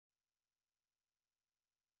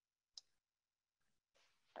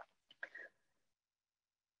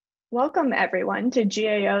Welcome everyone to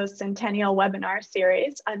GAO's Centennial webinar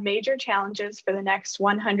series on major challenges for the next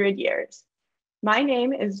 100 years. My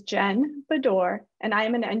name is Jen Bador, and I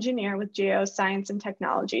am an engineer with GAO's Science and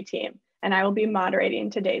Technology team, and I will be moderating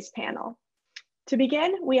today's panel. To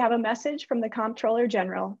begin, we have a message from the Comptroller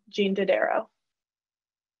General, Jean Dodaro.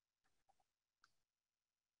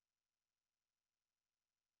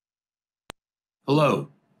 Hello,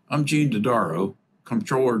 I'm Jean Dodaro,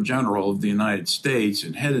 Comptroller General of the United States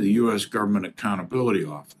and head of the U.S. Government Accountability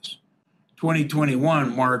Office.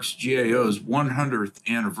 2021 marks GAO's 100th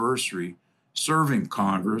anniversary serving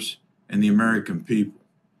Congress and the American people.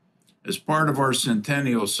 As part of our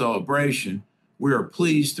centennial celebration, we are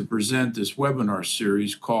pleased to present this webinar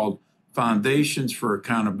series called Foundations for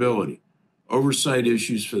Accountability: Oversight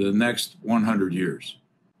Issues for the Next 100 Years.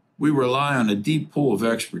 We rely on a deep pool of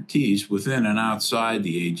expertise within and outside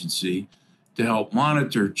the agency to help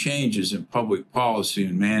monitor changes in public policy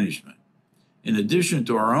and management. In addition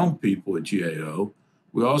to our own people at GAO,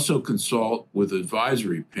 we also consult with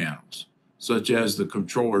advisory panels, such as the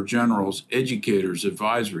Comptroller General's Educators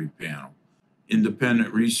Advisory Panel,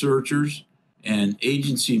 independent researchers, and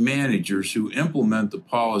agency managers who implement the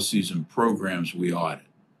policies and programs we audit.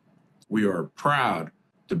 We are proud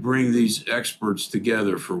to bring these experts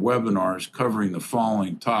together for webinars covering the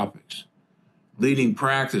following topics: leading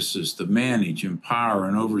practices to manage, empower,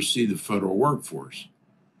 and oversee the federal workforce;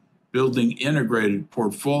 building integrated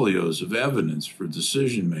portfolios of evidence for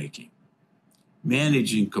decision-making;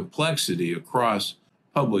 managing complexity across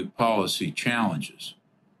public policy challenges;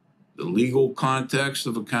 the legal context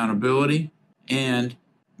of accountability; and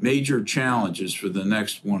major challenges for the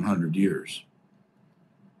next 100 years.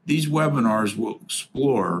 These webinars will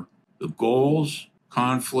explore the goals,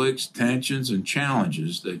 conflicts, tensions, and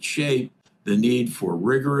challenges that shape the need for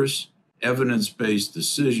rigorous, evidence-based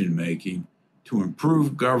decision-making to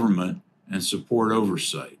improve government and support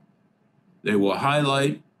oversight. They will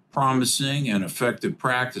highlight promising and effective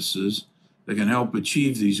practices that can help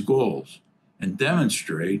achieve these goals and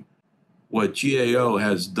demonstrate what GAO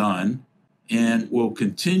has done and will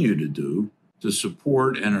continue to do to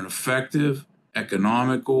support an effective,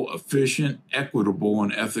 economical, efficient, equitable,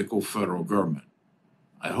 and ethical federal government.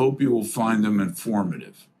 I hope you will find them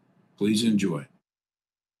informative. Please enjoy.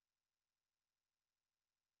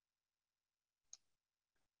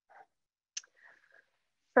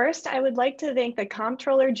 First, I would like to thank the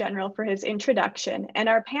Comptroller General for his introduction and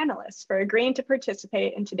our panelists for agreeing to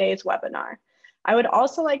participate in today's webinar. I would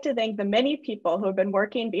also like to thank the many people who have been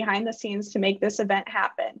working behind the scenes to make this event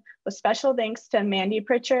happen, with special thanks to Mandy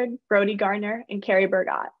Pritchard, Brody Gardner, and Carrie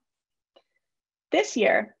Burgott. This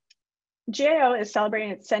year, GAO is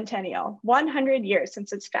celebrating its centennial, 100 years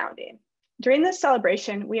since its founding. During this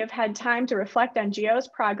celebration, we have had time to reflect on GAO's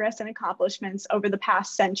progress and accomplishments over the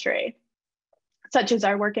past century, such as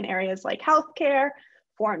our work in areas like healthcare,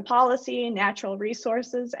 foreign policy, natural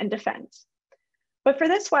resources, and defense. But for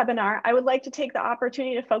this webinar, I would like to take the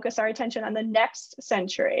opportunity to focus our attention on the next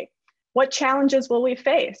century. What challenges will we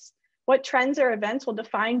face? What trends or events will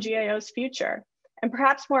define GAO's future? And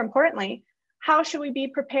perhaps more importantly, how should we be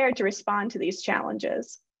prepared to respond to these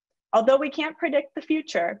challenges? Although we can't predict the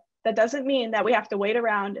future, that doesn't mean that we have to wait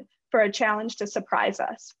around for a challenge to surprise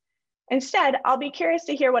us. Instead, I'll be curious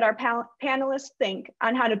to hear what our panelists think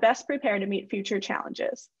on how to best prepare to meet future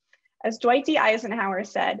challenges. As Dwight D. Eisenhower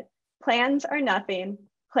said, "Plans are nothing,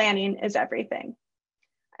 planning is everything."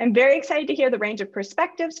 I'm very excited to hear the range of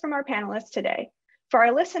perspectives from our panelists today. For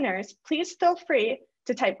our listeners, please feel free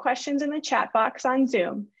to type questions in the chat box on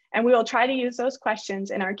Zoom, and we will try to use those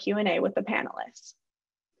questions in our Q&A with the panelists.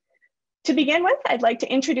 To begin with, I'd like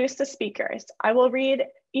to introduce the speakers. I will read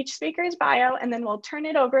each speaker's bio, and then we'll turn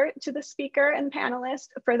it over to the speaker and panelist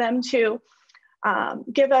for them to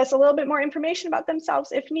give us a little bit more information about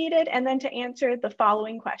themselves if needed, and then to answer the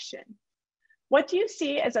following question. What do you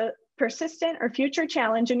see as a persistent or future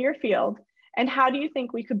challenge in your field, and how do you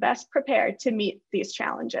think we could best prepare to meet these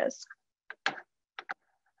challenges?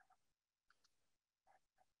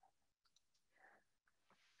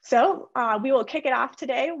 So we will kick it off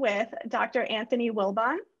today with Dr. Anthony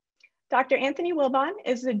Wilbon. Dr. Anthony Wilbon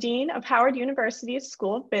is the Dean of Howard University's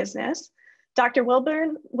School of Business. Dr.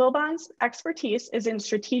 Wilbon's expertise is in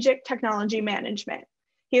strategic technology management.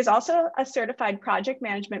 He is also a certified project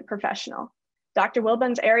management professional. Dr.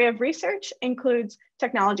 Wilbon's area of research includes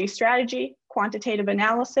technology strategy, quantitative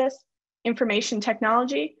analysis, information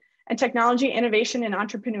technology, and technology innovation and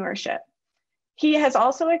entrepreneurship. He has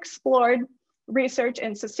also explored research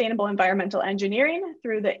in sustainable environmental engineering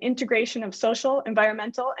through the integration of social,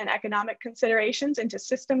 environmental, and economic considerations into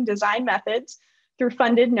system design methods through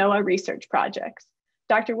funded NOAA research projects.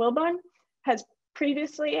 Dr. Wilbon has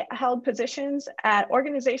previously held positions at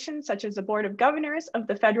organizations such as the Board of Governors of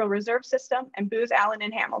the Federal Reserve System and Booz Allen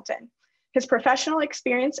and Hamilton. His professional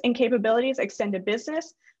experience and capabilities extend to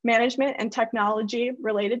business, management, and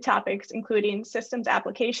technology-related topics, including systems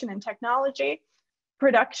application and technology,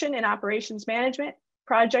 production and operations management,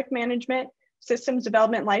 project management, systems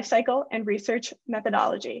development lifecycle, and research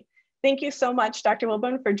methodology. Thank you so much, Dr.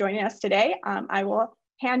 Wilbon, for joining us today. I will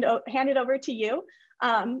hand it over to you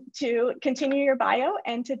to continue your bio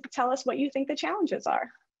and to tell us what you think the challenges are.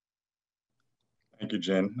 Thank you,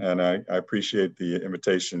 Jen, and I appreciate the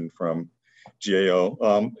invitation from GAO.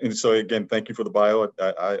 And so again, thank you for the bio.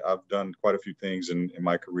 I've done quite a few things in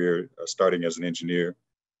my career, starting as an engineer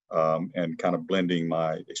and kind of blending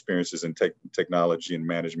my experiences in technology and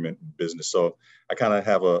management and business. So I kind of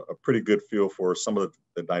have a pretty good feel for some of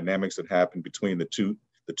the dynamics that happen between the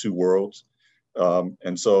two worlds.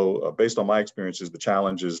 And so based on my experiences, the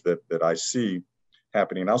challenges that I see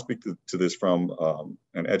happening, and I'll speak to this from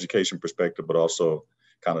an education perspective, but also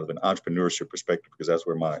kind of an entrepreneurship perspective, because that's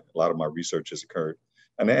where a lot of my research has occurred.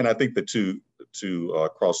 And I think the two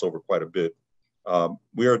cross over quite a bit.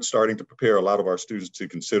 We are starting to prepare a lot of our students to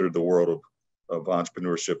consider the world of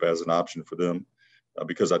entrepreneurship as an option for them,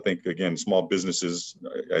 because I think, again, small businesses,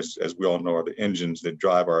 as we all know, are the engines that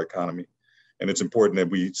drive our economy. And it's important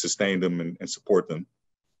that we sustain them and support them.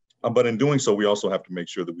 But in doing so, we also have to make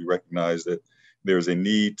sure that we recognize that there's a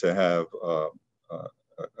need to have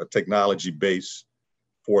a technology base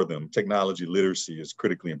for them. Technology literacy is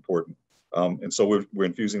critically important. And so we're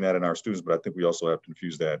infusing that in our students, but I think we also have to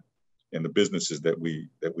infuse that in the businesses that we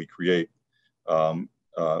create.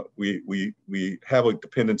 We have a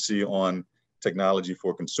dependency on technology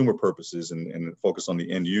for consumer purposes and focus on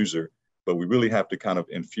the end user, but we really have to kind of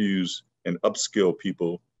infuse and upskill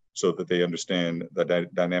people so that they understand the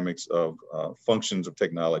dynamics of functions of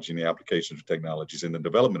technology and the applications of technologies and the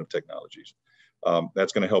development of technologies.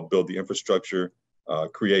 That's going to help build the infrastructure,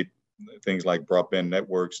 create things like broadband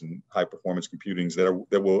networks and high performance computing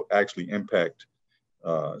that will actually impact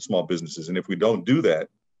small businesses. And if we don't do that,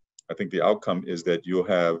 I think the outcome is that you'll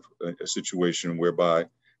have a situation whereby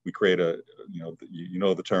we create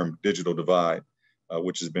the term digital divide,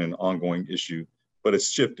 which has been an ongoing issue, but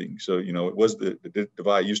it's shifting. So, it was the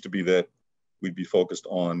divide used to be that we'd be focused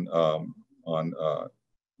on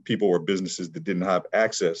people or businesses that didn't have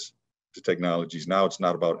access to technologies. Now it's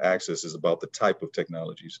not about access, it's about the type of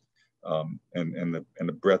technologies and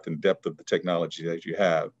the breadth and depth of the technology that you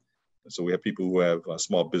have. And so we have people who have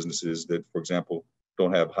small businesses that, for example,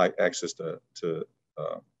 don't have high access to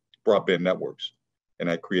broadband networks, and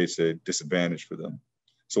that creates a disadvantage for them.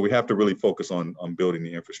 So we have to really focus on building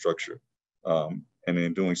the infrastructure. And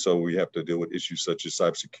in doing so, we have to deal with issues such as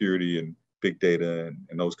cybersecurity and big data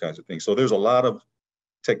and those kinds of things. So there's a lot of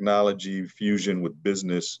technology fusion with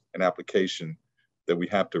business and application that we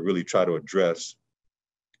have to really try to address.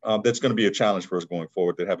 That's going to be a challenge for us going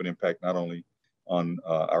forward that have an impact not only on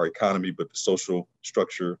our economy, but the social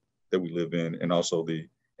structure that we live in, and also the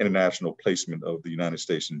international placement of the United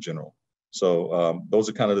States in general. So those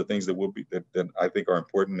are kind of the things that I think are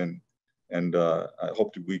important, and I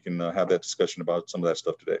hope that we can have that discussion about some of that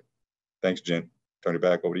stuff today. Thanks, Jen. Turn it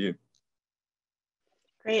back over to you.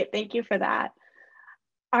 Great, thank you for that.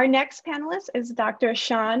 Our next panelist is Dr.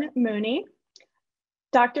 Sean Mooney.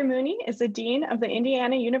 Dr. Mooney is the Dean of the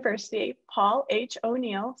Indiana University Paul H.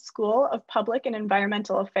 O'Neill School of Public and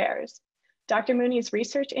Environmental Affairs. Dr. Mooney's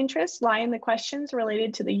research interests lie in the questions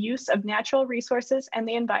related to the use of natural resources and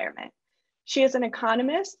the environment. She is an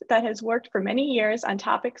economist that has worked for many years on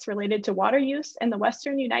topics related to water use in the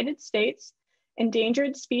Western United States,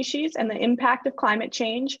 endangered species and the impact of climate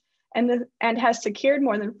change, and has secured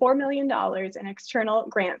more than $4 million in external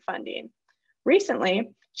grant funding.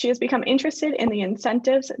 Recently, she has become interested in the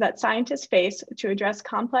incentives that scientists face to address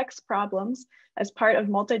complex problems as part of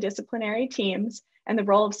multidisciplinary teams and the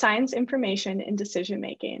role of science information in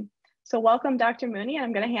decision-making. So welcome, Dr. Mooney, and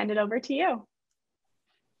I'm going to hand it over to you.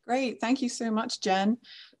 Great, thank you so much, Jen.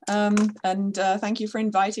 Thank you for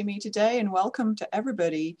inviting me today, and welcome to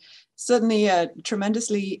everybody. Certainly a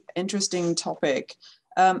tremendously interesting topic.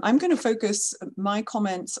 I'm going to focus my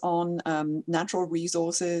comments on natural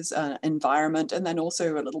resources, environment, and then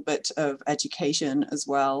also a little bit of education as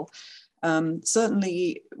well.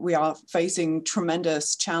 Certainly, we are facing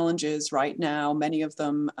tremendous challenges right now, many of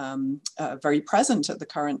them very present at the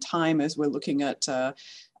current time as we're looking at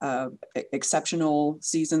exceptional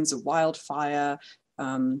seasons of wildfire,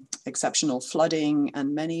 exceptional flooding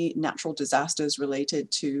and many natural disasters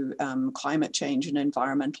related to climate change and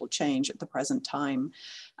environmental change at the present time.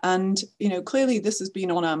 And clearly this has been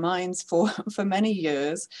on our minds for many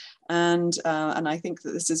years. And I think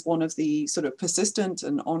that this is one of the sort of persistent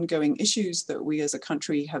and ongoing issues that we as a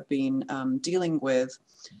country have been dealing with.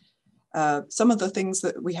 Some of the things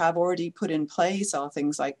that we have already put in place are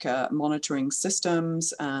things like monitoring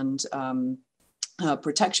systems and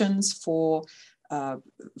protections for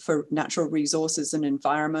natural resources and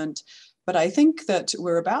environment. But I think that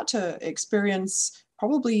we're about to experience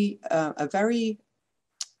probably a very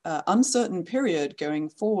uncertain period going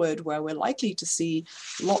forward, where we're likely to see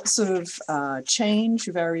lots of change,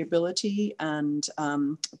 variability, and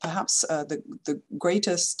perhaps the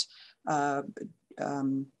greatest,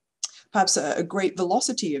 perhaps a great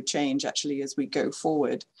velocity of change actually as we go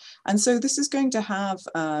forward. And so this is going to have,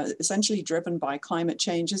 essentially driven by climate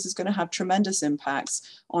change, this is going to have tremendous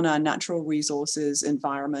impacts on our natural resources,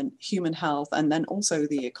 environment, human health, and then also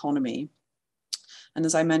the economy. And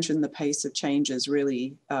as I mentioned, the pace of change is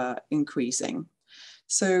really increasing.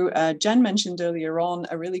 So Jen mentioned earlier on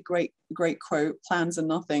a really great quote: "Plans are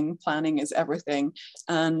nothing, planning is everything."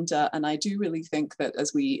 And I do really think that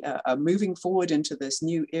as we are moving forward into this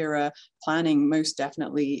new era, planning most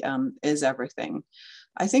definitely is everything.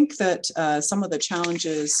 I think that some of the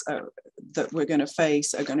challenges that we're going to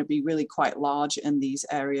face are going to be really quite large in these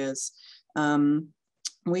areas.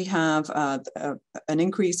 We have an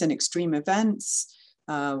increase in extreme events.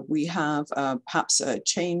 We have perhaps a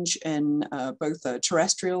change in both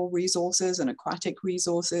terrestrial resources and aquatic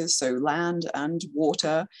resources, so land and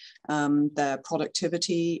water, their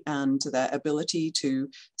productivity and their ability to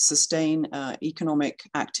sustain economic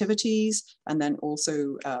activities, and then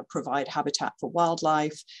also provide habitat for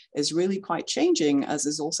wildlife is really quite changing, as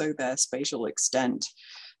is also their spatial extent.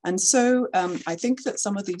 And so I think that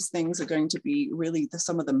some of these things are going to be really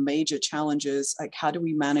some of the major challenges, like how do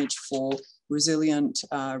we manage for resilient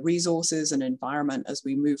resources and environment as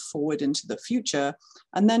we move forward into the future.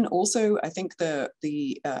 And then also, I think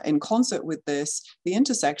in concert with this, the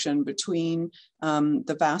intersection between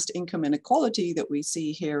the vast income inequality that we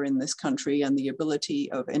see here in this country and the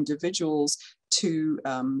ability of individuals to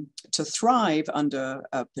thrive under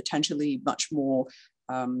a potentially much more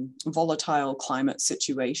volatile climate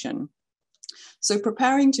situation. So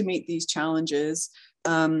preparing to meet these challenges,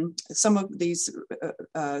 some of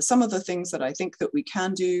the things that I think that we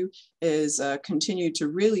can do is continue to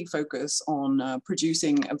really focus on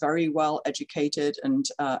producing a very well-educated and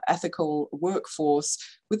ethical workforce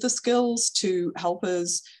with the skills to help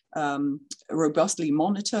us robustly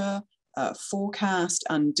monitor, forecast,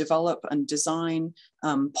 and develop and design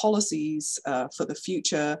policies for the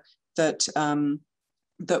future that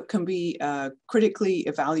can be critically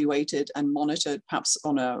evaluated and monitored, perhaps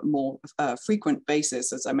on a more frequent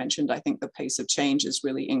basis. As I mentioned, I think the pace of change is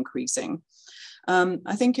really increasing.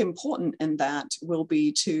 I think important in that will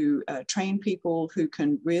be to train people who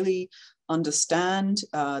can really understand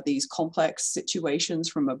these complex situations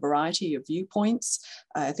from a variety of viewpoints.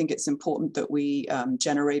 I think it's important that we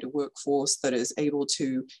generate a workforce that is able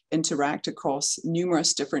to interact across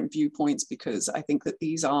numerous different viewpoints, because I think that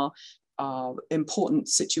these are important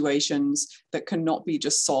situations that cannot be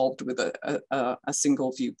just solved with a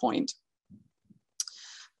single viewpoint.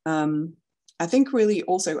 I think really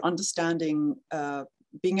also understanding,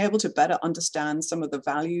 being able to better understand some of the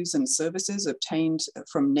values and services obtained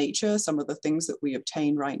from nature, some of the things that we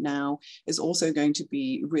obtain right now, is also going to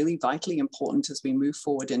be really vitally important as we move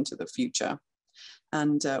forward into the future.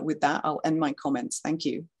 And with that, I'll end my comments. Thank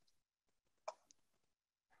you.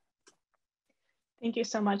 Thank you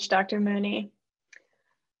so much, Dr. Mooney.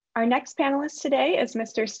 Our next panelist today is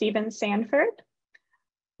Mr. Stephen Sanford.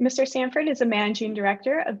 Mr. Sanford is a Managing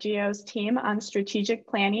Director of GAO's team on Strategic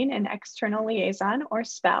Planning and External Liaison, or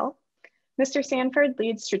SPEL. Mr. Sanford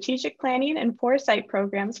leads strategic planning and foresight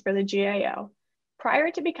programs for the GAO.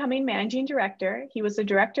 Prior to becoming Managing Director, he was the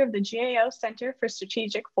director of the GAO Center for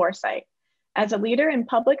Strategic Foresight. As a leader in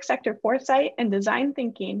public sector foresight and design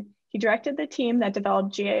thinking, he directed the team that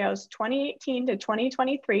developed GAO's 2018 to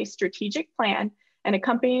 2023 strategic plan and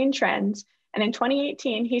accompanying trends. And in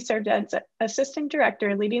 2018, he served as assistant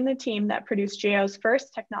director, leading the team that produced GAO's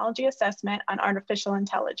first technology assessment on artificial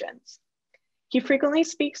intelligence. He frequently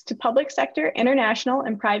speaks to public sector, international,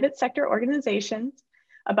 and private sector organizations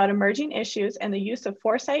about emerging issues and the use of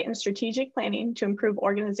foresight and strategic planning to improve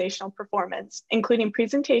organizational performance, including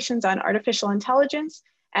presentations on artificial intelligence,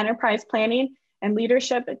 enterprise planning, and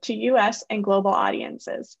leadership to US and global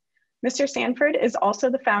audiences. Mr. Sanford is also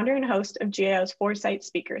the founder and host of GAO's Foresight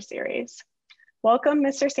Speaker Series. Welcome,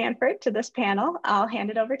 Mr. Sanford, to this panel. I'll hand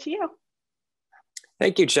it over to you.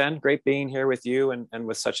 Thank you, Jen. Great being here with you and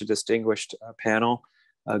with such a distinguished panel.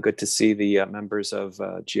 Good to see the members of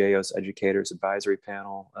GAO's Educators Advisory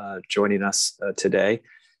Panel joining us today.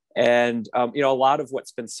 And a lot of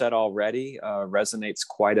what's been said already resonates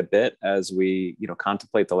quite a bit as we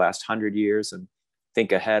contemplate the last 100 years and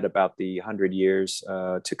think ahead about the 100 years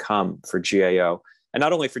to come for GAO. And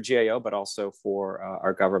not only for GAO, but also for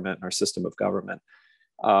our government and our system of government.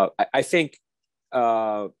 I think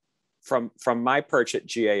from my perch at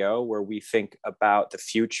GAO, where we think about the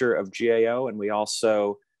future of GAO, and we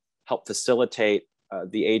also help facilitate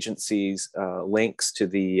the agency's links to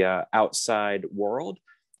the outside world,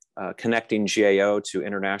 connecting GAO to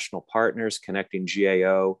international partners, connecting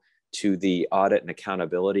GAO to the audit and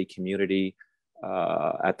accountability community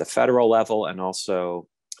at the federal level, and also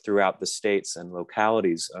throughout the states and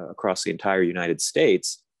localities across the entire United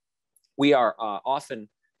States. We are often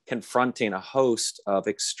confronting a host of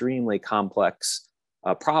extremely complex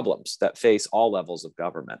problems that face all levels of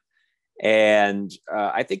government. And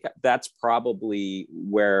I think that's probably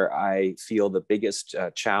where I feel the biggest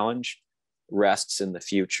challenge rests in the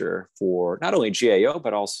future for not only GAO,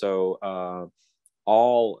 but also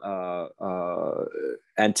all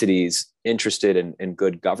entities interested in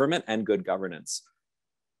good government and good governance.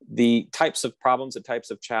 The types of problems, the types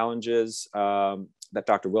of challenges that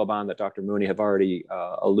Dr. Wilbon, that Dr. Mooney have already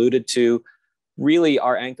alluded to really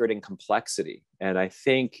are anchored in complexity. And I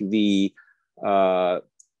think the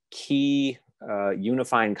key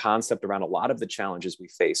unifying concept around a lot of the challenges we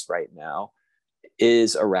face right now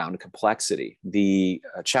is around complexity. The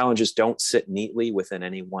challenges don't sit neatly within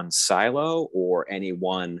any one silo or any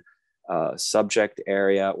one subject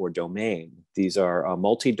area or domain. These are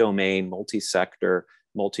multi-domain, multi-sector,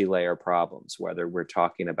 multi-layer problems, whether we're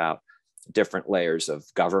talking about different layers of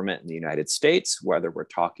government in the United States, whether we're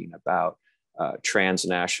talking about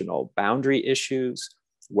transnational boundary issues,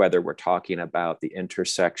 whether we're talking about the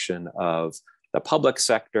intersection of the public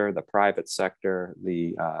sector, the private sector,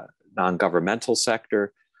 the non-governmental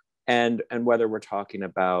sector, and whether we're talking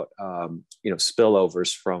about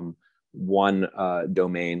spillovers from one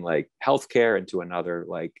domain like healthcare into another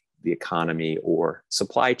like the economy or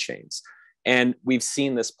supply chains. And we've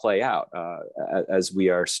seen this play out as we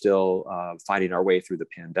are still fighting our way through the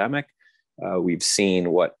pandemic. We've seen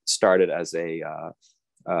what started as a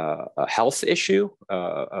health issue,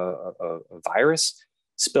 a virus,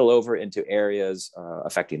 spill over into areas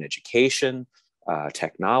affecting education,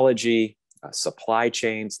 technology, supply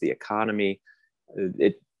chains, the economy.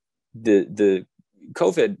 The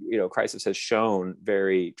COVID crisis has shown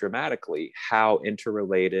very dramatically how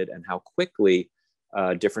interrelated and how quickly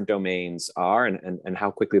different domains are and how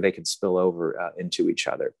quickly they can spill over into each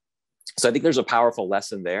other. So I think there's a powerful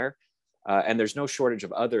lesson there. And there's no shortage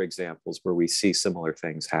of other examples where we see similar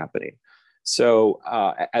things happening. So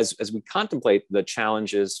as we contemplate the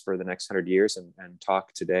challenges for the next 100 years and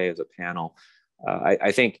talk today as a panel,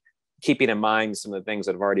 I think keeping in mind some of the things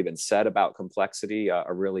that have already been said about complexity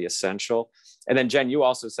are really essential. And then Jen, you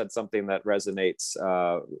also said something that resonates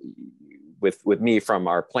with me from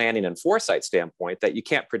our planning and foresight standpoint, that you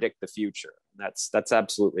can't predict the future. That's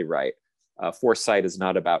absolutely right. Foresight is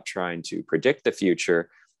not about trying to predict the future,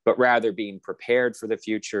 but rather being prepared for the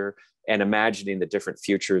future and imagining the different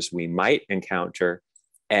futures we might encounter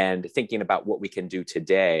and thinking about what we can do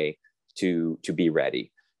today to be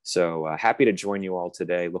ready. So happy to join you all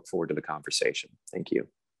today. Look forward to the conversation. Thank you.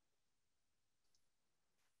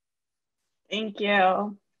 Thank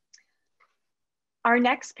you. Our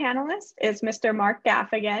next panelist is Mr. Mark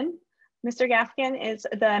Gaffigan. Mr. Gaffigan is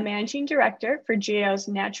the Managing Director for GAO's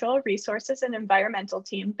Natural Resources and Environmental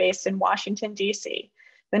Team based in Washington, D.C.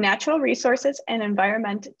 The Natural Resources and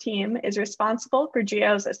Environment Team is responsible for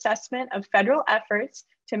GAO's assessment of federal efforts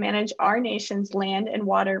to manage our nation's land and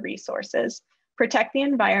water resources, protect the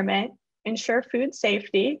environment, ensure food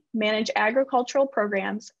safety, manage agricultural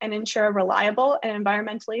programs, and ensure a reliable and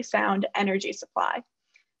environmentally sound energy supply,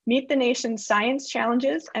 meet the nation's science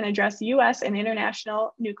challenges, and address U.S. and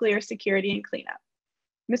international nuclear security and cleanup.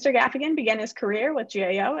 Mr. Gaffigan began his career with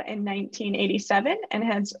GAO in 1987 and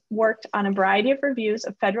has worked on a variety of reviews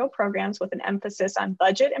of federal programs with an emphasis on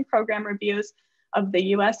budget and program reviews of the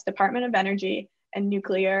U.S. Department of Energy and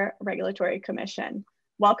Nuclear Regulatory Commission.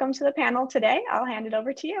 Welcome to the panel today. I'll hand it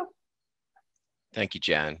over to you. Thank you,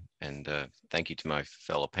 Jen, and thank you to my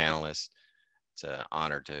fellow panelists. It's an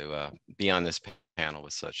honor to be on this panel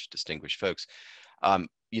with such distinguished folks.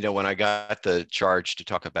 When I got the charge to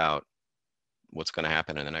talk about what's going to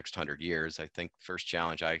happen in the next 100 years, I think the first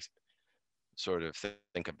challenge I sort of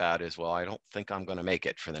think about is, well, I don't think I'm going to make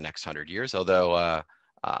it for the next 100 years, although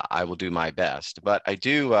I will do my best. But I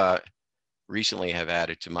do recently have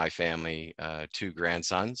added to my family 2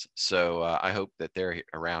 grandsons. So I hope that they're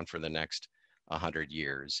around for the next 100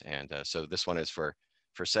 years. And so this one is for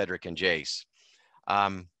Cedric and Jace.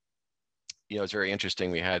 You know, it's very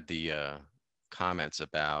interesting. We had the comments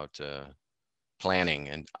about planning,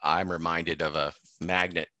 and I'm reminded of a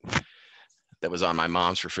magnet that was on my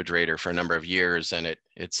mom's refrigerator for a number of years, and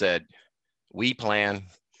it said, "We plan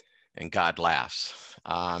and God laughs."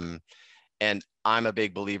 And I'm a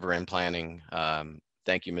big believer in planning.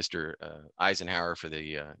 Thank you, Mr. Eisenhower, for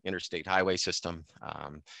the interstate highway system.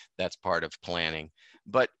 That's part of planning.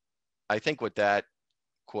 But I think what that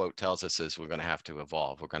quote tells us is we're going to have to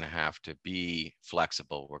evolve. We're going to have to be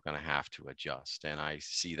flexible. We're going to have to adjust. And I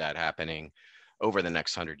see that happening over the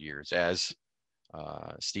next 100 years as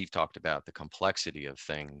Steve talked about. The complexity of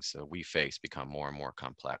things we face become more and more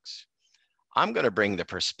complex. I'm going to bring the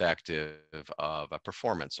perspective of a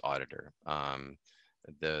performance auditor.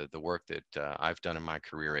 The work that I've done in my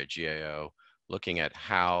career at GAO, looking at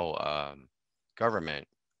how government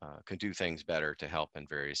can do things better to help in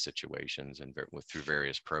various situations and through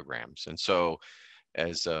various programs. And so,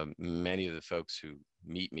 as many of the folks who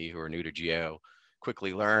meet me who are new to GAO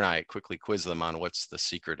quickly learn, I quickly quiz them on what's the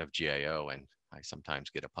secret of GAO, and I sometimes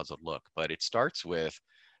get a puzzled look. But it starts with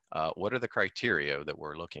what are the criteria that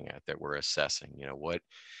we're looking at, that we're assessing? You know,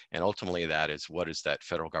 and ultimately that is, what is that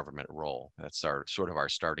federal government role? That's our sort of our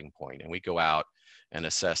starting point. And we go out and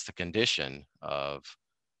assess the condition of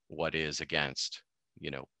what is against,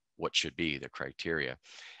 you know, what should be the criteria.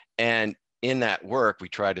 And in that work, we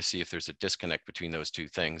try to see if there's a disconnect between those two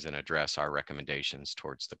things and address our recommendations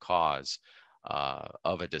towards the cause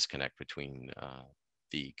of a disconnect between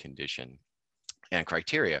the condition and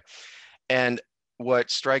criteria. And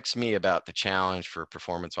what strikes me about the challenge for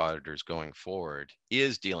performance auditors going forward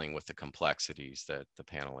is dealing with the complexities that the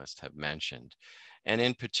panelists have mentioned. And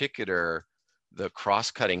in particular, the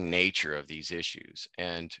cross-cutting nature of these issues.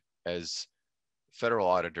 And as federal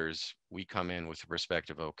auditors, we come in with the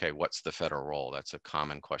perspective of, okay, what's the federal role? That's a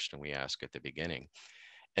common question we ask at the beginning.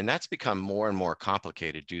 And that's become more and more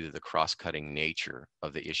complicated due to the cross-cutting nature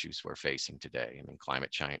of the issues we're facing today. I mean,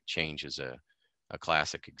 climate change is a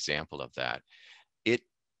classic example of that.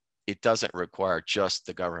 It doesn't require just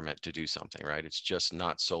the government to do something, right? It's just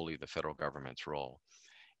not solely the federal government's role.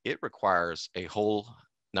 It requires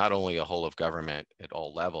not only a whole of government at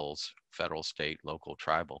all levels, federal, state, local,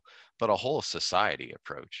 tribal, but a whole society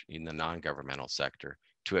approach in the non-governmental sector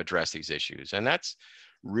to address these issues. And that's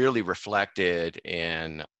really reflected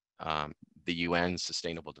in the UN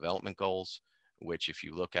Sustainable Development Goals, which if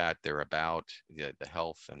you look at, they're about the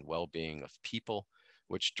health and well-being of people,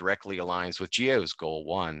 which directly aligns with GAO's goal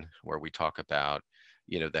 1, where we talk about,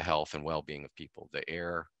 you know, the health and well-being of people, the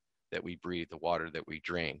air that we breathe, the water that we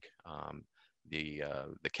drink, the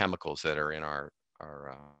chemicals that are in our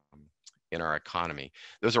economy.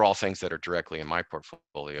 Those are all things that are directly in my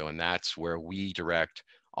portfolio, and that's where we direct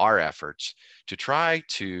our efforts to try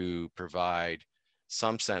to provide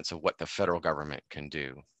some sense of what the federal government can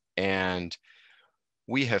do. And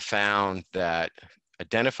we have found that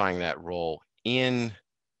identifying that role in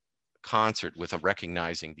concert with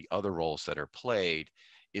recognizing the other roles that are played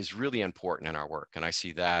is really important in our work. And I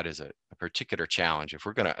see that as a particular challenge. If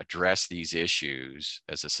we're going to address these issues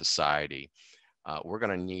as a society, we're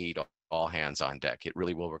going to need all hands on deck. It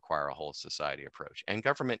really will require a whole society approach. And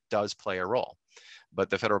government does play a role, but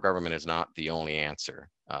the federal government is not the only answer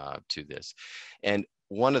to this. And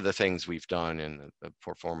one of the things we've done in the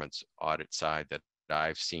performance audit side that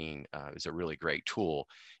I've seen is a really great tool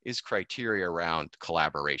is criteria around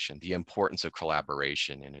collaboration, the importance of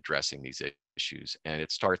collaboration in addressing these issues. And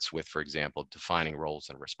it starts with, for example, defining roles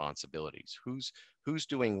and responsibilities. Who's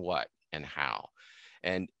doing what and how?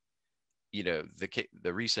 And you know,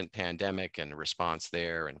 the recent pandemic and response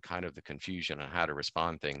there and kind of the confusion on how to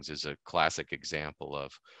respond things is a classic example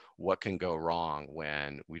of what can go wrong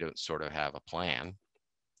when we don't sort of have a plan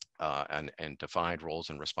and defined roles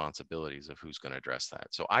and responsibilities of who's going to address that.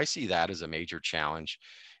 So I see that as a major challenge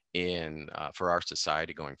for our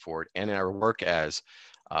society going forward, and in our work as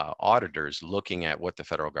auditors looking at what the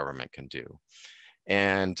federal government can do.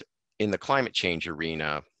 And in the climate change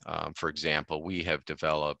arena, for example, we have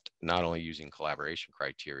developed not only using collaboration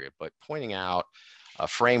criteria, but pointing out a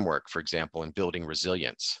framework, for example, in building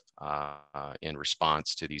resilience in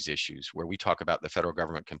response to these issues, where we talk about the federal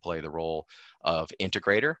government can play the role of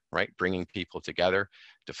integrator, right? Bringing people together,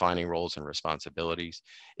 defining roles and responsibilities.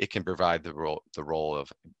 It can provide the role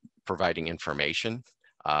of providing information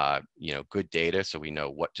good data so we know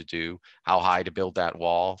what to do, how high to build that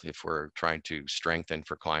wall if we're trying to strengthen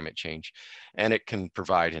for climate change. And it can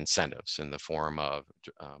provide incentives in the form of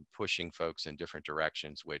pushing folks in different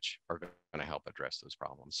directions, which are going to help address those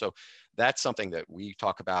problems. So that's something that we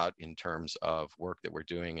talk about in terms of work that we're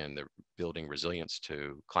doing and the building resilience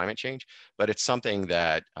to climate change, but it's something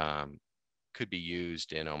that could be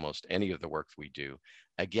used in almost any of the work we do.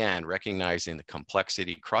 Again, recognizing the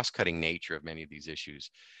complexity, cross-cutting nature of many of these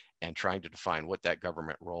issues and trying to define what that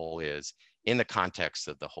government role is in the context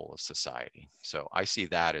of the whole of society. So I see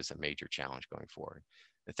that as a major challenge going forward.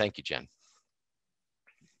 Thank you, Jen.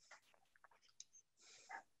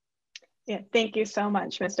 Yeah, thank you so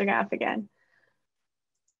much, Mr. Gaffigan.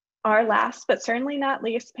 Our last, but certainly not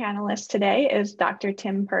least panelist today is Dr.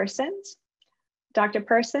 Tim Persons. Dr.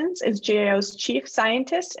 Persons is GAO's chief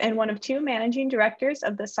scientist and one of 2 managing directors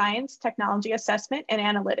of the Science, Technology Assessment and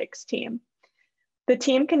Analytics team. The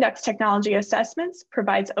team conducts technology assessments,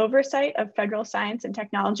 provides oversight of federal science and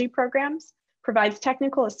technology programs, provides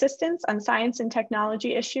technical assistance on science and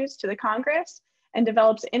technology issues to the Congress, and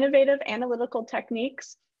develops innovative analytical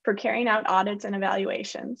techniques for carrying out audits and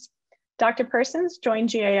evaluations. Dr. Persons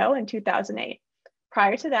joined GAO in 2008.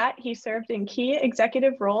 Prior to that, he served in key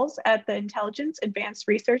executive roles at the Intelligence Advanced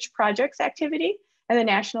Research Projects Activity and the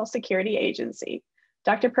National Security Agency.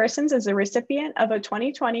 Dr. Persons is a recipient of a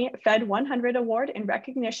 2020 Fed 100 Award in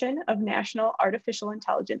recognition of national artificial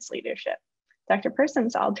intelligence leadership. Dr.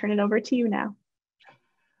 Persons, I'll turn it over to you now.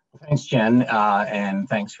 Thanks, Jen, and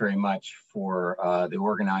thanks very much for the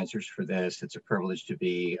organizers for this. It's a privilege to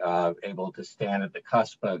be able to stand at the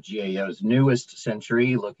cusp of GAO's newest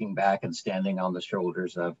century, looking back and standing on the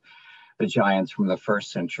shoulders of the giants from the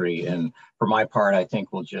first century. And for my part, I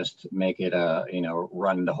think we'll just make it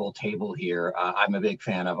run the whole table here. I'm a big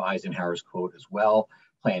fan of Eisenhower's quote as well.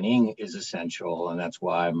 Planning is essential, and that's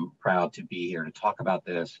why I'm proud to be here to talk about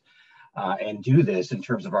this. And do this in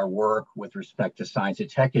terms of our work with respect to science and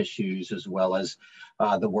tech issues, as well as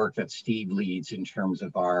the work that Steve leads in terms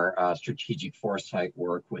of our strategic foresight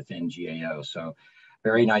work within GAO. So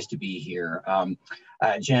very nice to be here.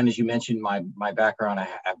 Jen, as you mentioned, my background,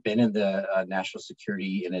 I've been in the national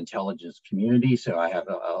security and intelligence community, so I have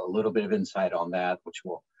a little bit of insight on that, which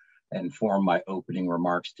will inform my opening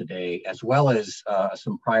remarks today, as well as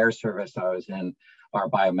some prior service I was in our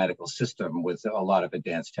biomedical system with a lot of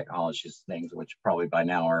advanced technologies, things which probably by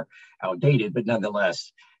now are outdated, but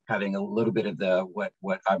nonetheless, having a little bit of the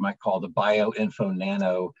what I might call the bioinfo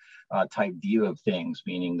nano type view of things,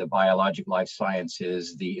 meaning the biologic life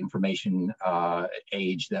sciences, the information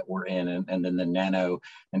age that we're in, and then the nano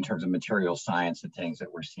in terms of material science and things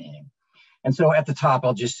that we're seeing. And so at the top,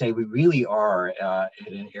 I'll just say we really are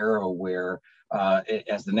in an era where,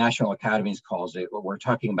 as the National Academies calls it, we're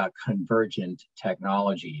talking about convergent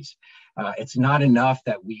technologies. It's not enough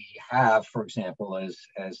that we have, for example, as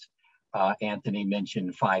Anthony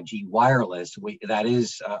mentioned, 5G wireless. That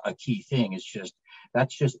is a key thing.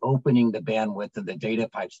 That's just opening the bandwidth of the data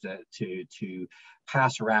pipes to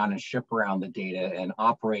pass around and ship around the data and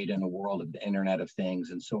operate in a world of the Internet of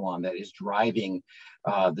Things and so on that is driving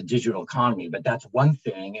the digital economy. But that's one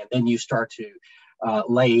thing. And then you start to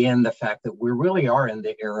lay in the fact that we really are in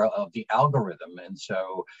the era of the algorithm. And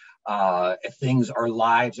so our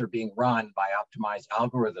lives are being run by optimized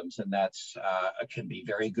algorithms, and that's can be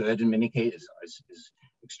very good in many cases, is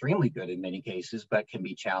extremely good in many cases, but can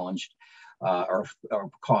be challenged or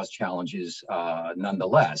cause challenges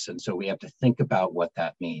nonetheless. And so we have to think about what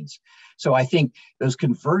that means. So I think those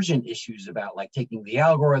convergent issues about like taking the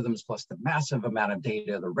algorithms plus the massive amount of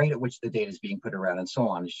data, the rate at which the data is being put around and so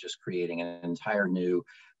on is just creating an entire new,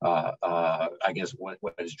 I guess what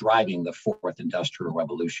is driving the fourth industrial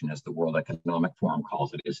revolution, as the World Economic Forum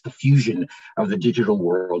calls it, is the fusion of the digital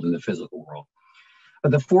world and the physical world. But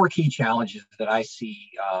the 4 key challenges that I see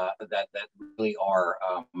that really are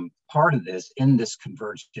part of this in this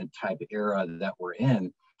convergent type era that we're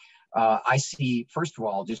in, I see, first of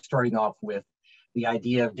all, just starting off with the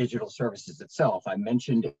idea of digital services itself. I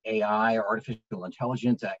mentioned AI, or artificial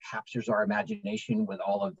intelligence, that captures our imagination with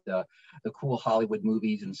all of the cool Hollywood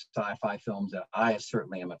movies and sci-fi films that I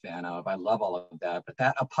certainly am a fan of. I love all of that, but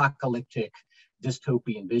that apocalyptic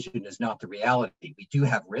dystopian vision is not the reality. We do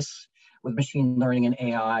have risks with machine learning and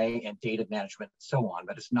AI and data management and so on,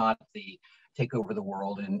 but it's not the take over the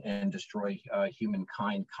world and destroy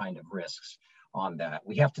humankind kind of risks on that.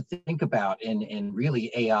 We have to think about, and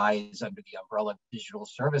really AI is under the umbrella of digital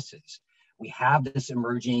services. We have this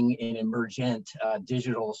emerging and emergent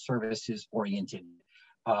digital services oriented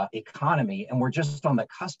economy, and we're just on the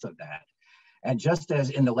cusp of that. And just as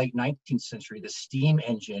in the late 19th century, the steam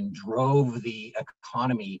engine drove the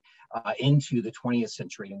economy into the 20th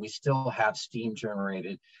century, and we still have steam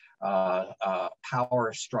generated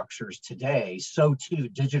power structures today, so too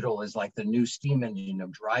digital is like the new steam engine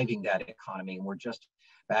of driving that economy. And we're just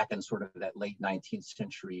back in sort of that late 19th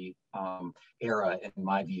century era, in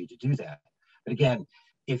my view, to do that. But again,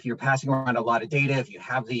 if you're passing around a lot of data, if you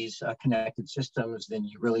have these connected systems, then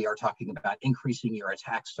you really are talking about increasing your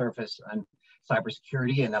attack surface on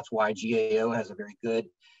cybersecurity. And that's why GAO has a very good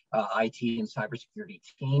IT and cybersecurity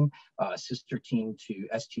team, sister team to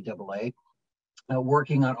STAA,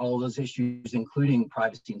 working on all those issues, including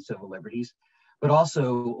privacy and civil liberties, but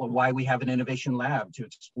also why we have an innovation lab to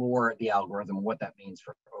explore the algorithm, what that means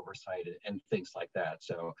for oversight and things like that.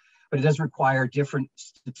 So, but it does require different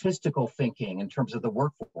statistical thinking in terms of the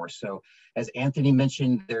workforce. So as Anthony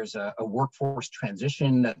mentioned, there's a workforce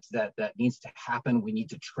transition that needs to happen. We need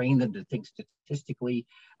to train them to think statistically,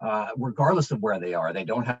 regardless of where they are. They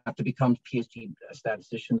don't have to become PhD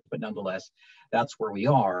statisticians, but nonetheless, that's where we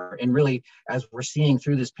are. And really, as we're seeing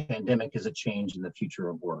through this pandemic, is a change in the future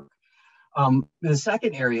of work. The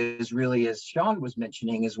second area is really, as Sean was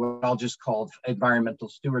mentioning, is what I'll just call environmental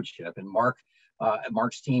stewardship. And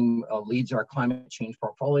Mark's team leads our climate change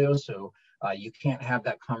portfolio. So you can't have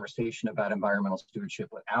that conversation about environmental stewardship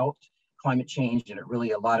without climate change. And it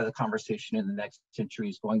really, a lot of the conversation in the next century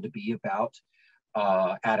is going to be about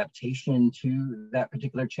adaptation to that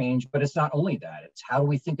particular change. But it's not only that, it's how do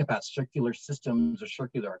we think about circular systems or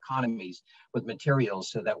circular economies with materials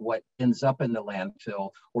so that what ends up in the landfill,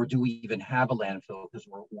 or do we even have a landfill, because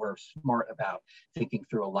we're smart about thinking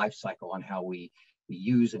through a life cycle on how we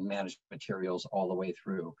use and manage materials all the way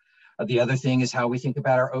through. The other thing is how we think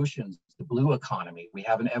about our oceans, the blue economy. We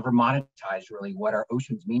haven't ever monetized really what our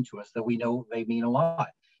oceans mean to us, though we know they mean a lot.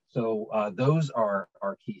 So those are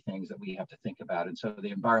key things that we have to think about. And so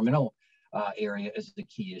the environmental area is the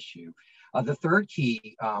key issue. The third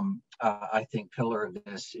key, I think, pillar of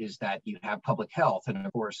this is that you have public health. And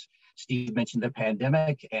of course, Steve mentioned the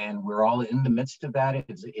pandemic, and we're all in the midst of that.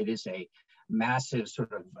 It is a massive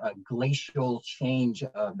sort of glacial change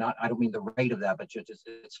of I don't mean the rate of that, but just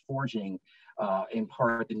it's forging in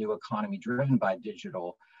part the new economy driven by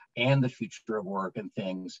digital and the future of work and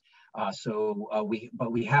things.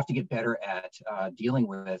 But we have to get better at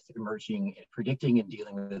predicting and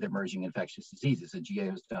dealing with emerging infectious diseases. The GAO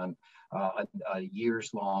has done a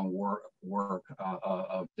years-long work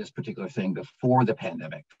of this particular thing before the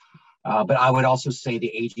pandemic. But I would also say the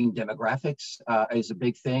aging demographics is a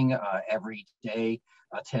big thing. Every day,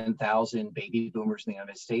 10,000 baby boomers in the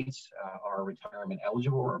United States are retirement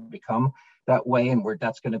eligible or become that way. And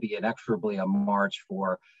that's going to be inexorably a march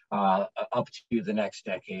for up to the next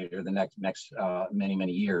decade or the next many,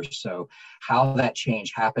 many years. So how that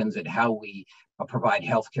change happens and how we provide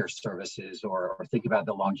healthcare services or think about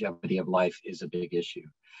the longevity of life is a big issue.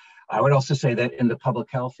 I would also say that in the public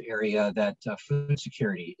health area, that food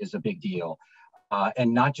security is a big deal,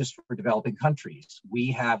 and not just for developing countries.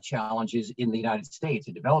 We have challenges in the United States,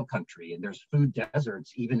 a developed country, and there's food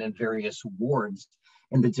deserts even in various wards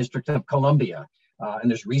in the District of Columbia. And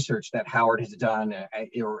there's research that Howard has done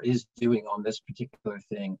or is doing on this particular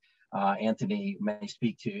thing. Anthony may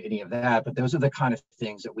speak to any of that, but those are the kind of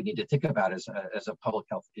things that we need to think about as a public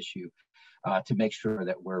health issue to make sure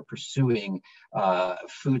that we're pursuing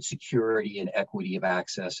food security and equity of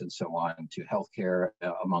access and so on to healthcare,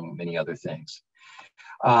 among many other things.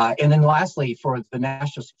 And then lastly, for the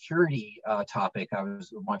national security topic,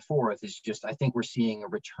 my fourth is just, I think we're seeing a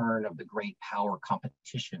return of the great power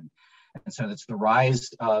competition. And so it's the rise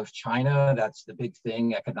of China. That's the big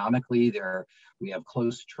thing economically. We have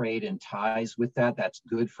close trade and ties with that. That's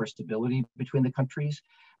good for stability between the countries.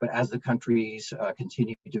 But as the countries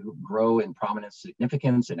continue to grow in prominence,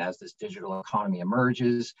 significance, and as this digital economy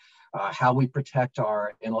emerges, how we protect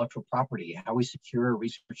our intellectual property, how we secure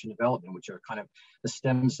research and development, which are kind of the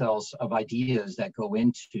stem cells of ideas that go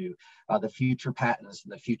into the future patents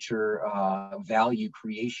and the future value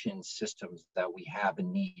creation systems that we have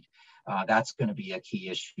and need. That's going to be a key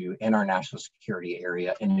issue in our national security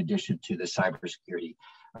area, in addition to the cybersecurity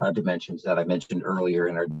dimensions that I mentioned earlier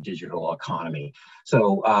in our digital economy.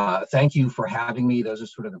 So thank you for having me. Those are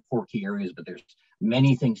sort of the 4 key areas, but there's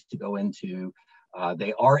many things to go into.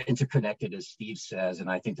 They are interconnected, as Steve says, and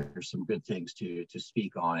I think there's some good things to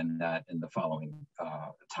speak on in the following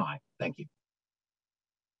time. Thank you.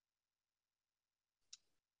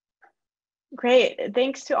 Great.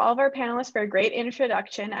 Thanks to all of our panelists for a great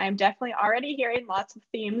introduction. I'm definitely already hearing lots of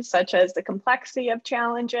themes, such as the complexity of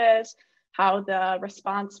challenges, how the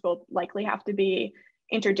response will likely have to be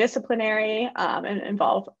interdisciplinary and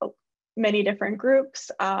involve many different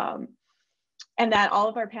groups, and that all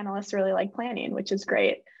of our panelists really like planning, which is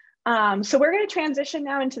great. So we're going to transition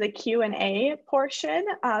now into the Q&A portion.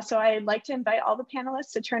 So I'd like to invite all the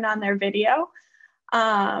panelists to turn on their video.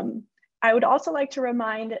 I would also like to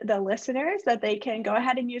remind the listeners that they can go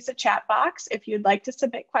ahead and use the chat box if you'd like to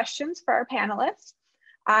submit questions for our panelists.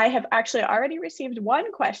 I have actually already received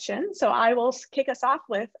one question, so I will kick us off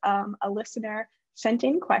with a listener sent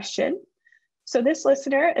in question. So this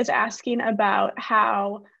listener is asking about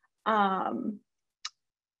how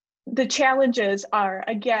the challenges are,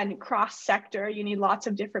 again, cross-sector. You need lots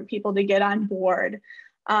of different people to get on board.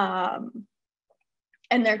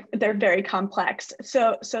 And they're very complex.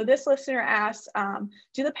 So this listener asks,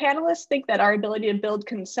 do the panelists think that our ability to build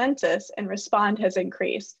consensus and respond has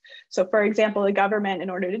increased? So for example, the government, in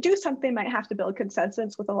order to do something, might have to build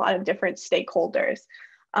consensus with a lot of different stakeholders.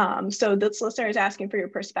 So this listener is asking for your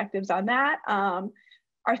perspectives on that.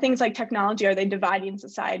 Are things like technology, are they dividing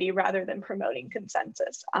society rather than promoting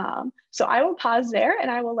consensus? So I will pause there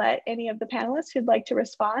and I will let any of the panelists who'd like to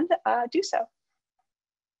respond do so.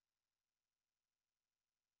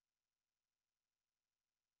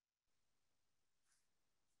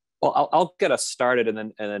 Well, I'll get us started,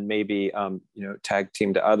 and then maybe tag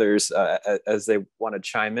team to others as they want to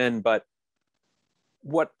chime in. But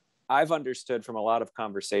what I've understood from a lot of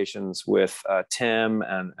conversations with Tim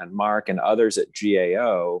and Mark and others at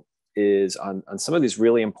GAO is on some of these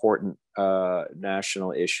really important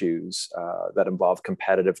national issues that involve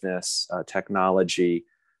competitiveness, technology,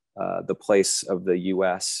 the place of the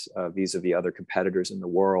U.S. Vis-a-vis other competitors in the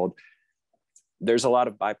world. There's a lot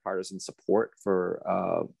of bipartisan support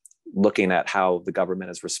for looking at how the government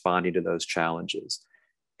is responding to those challenges.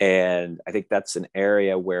 And I think that's an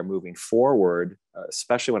area where moving forward,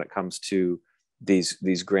 especially when it comes to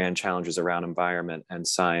these grand challenges around environment and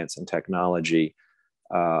science and technology,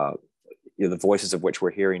 the voices of which we're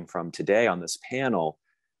hearing from today on this panel,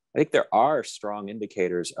 I think there are strong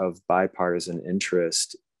indicators of bipartisan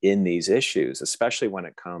interest in these issues, especially when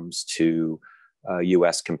it comes to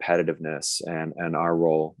US competitiveness and our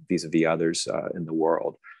role vis-a-vis others in the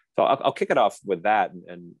world. So I'll kick it off with that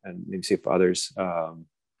and maybe see if others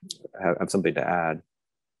have something to add.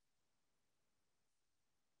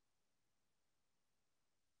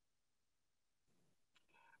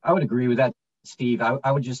 I would agree with that, Steve.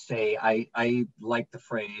 I would just say I like the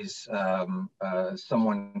phrase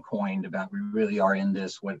someone coined about we really are in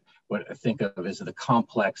this, what I think of as the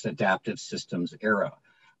complex adaptive systems era,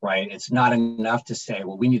 right? It's not enough to say,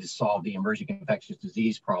 well, we need to solve the emerging infectious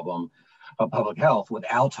disease problem of public health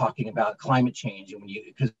without talking about climate change. And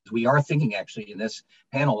because we are thinking actually in this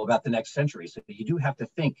panel about the next century. So you do have to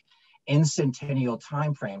think in centennial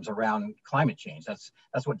timeframes around climate change. That's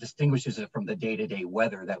what distinguishes it from the day-to-day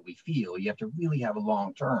weather that we feel. You have to really have a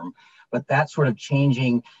long term, but that sort of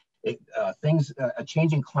changing a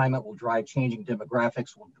changing climate will drive changing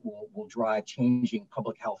demographics, will drive changing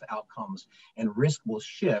public health outcomes, and risk will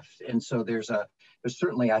shift. And so there's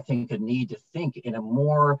certainly, I think, a need to think in a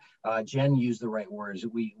more, Jen used the right words,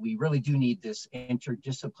 we really do need this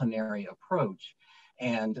interdisciplinary approach.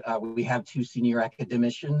 And we have two senior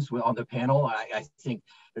academicians on the panel. I think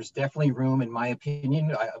there's definitely room, in my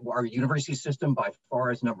opinion. Our university system by far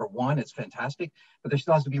is number one. It's fantastic, but there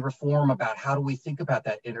still has to be reform about how do we think about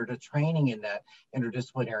that training in that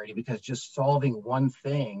interdisciplinarity, because just solving one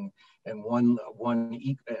thing and one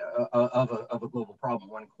of a global problem,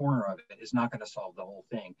 one corner of it, is not going to solve the whole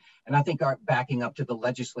thing. And I think backing up to the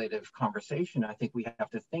legislative conversation, I think we have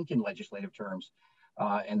to think in legislative terms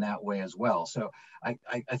in that way as well. So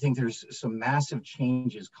I think there's some massive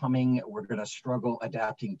changes coming. We're going to struggle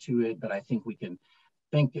adapting to it, but I think we can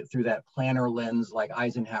think it through that planner lens like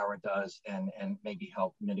Eisenhower does and maybe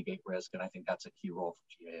help mitigate risk. And I think that's a key role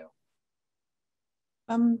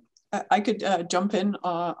for GAO. I could jump in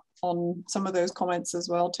on some of those comments as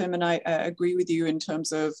well, Tim, and I agree with you in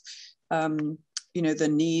terms of the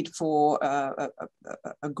need for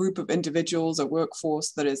a group of individuals, a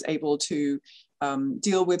workforce that is able to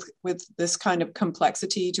deal with this kind of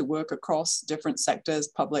complexity, to work across different sectors,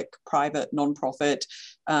 public, private, nonprofit,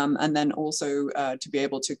 and then also to be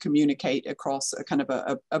able to communicate across a kind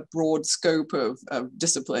of a broad scope of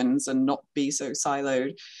disciplines and not be so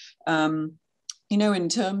siloed. In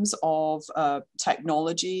terms of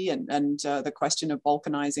technology and the question of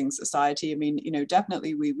balkanizing society, I mean,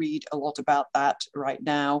 definitely we read a lot about that right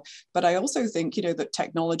now. But I also think, that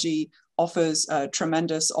technology offers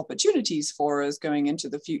tremendous opportunities for us going into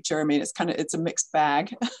the future. I mean, it's a mixed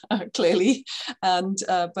bag, clearly, and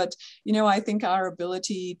but I think our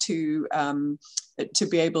ability to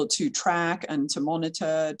be able to track and to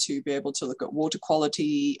monitor, to be able to look at water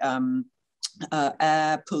quality,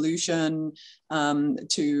 air pollution,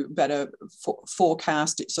 to better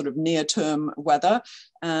forecast sort of near-term weather,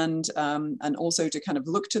 and also to kind of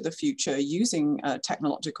look to the future using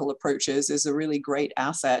technological approaches is a really great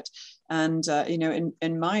asset. And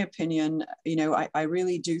in my opinion, I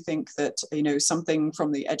really do think that something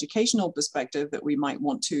from the educational perspective that we might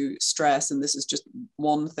want to stress, and this is just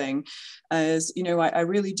one thing, is I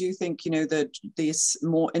really do think that this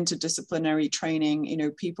more interdisciplinary training,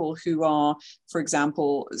 people who are, for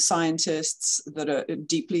example, scientists that are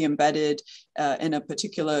deeply embedded in a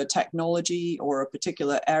particular technology or a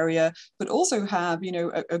particular area, but also have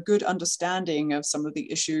a good understanding of some of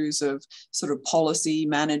the issues of sort of policy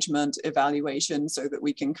management evaluation, so that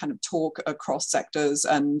we can kind of talk across sectors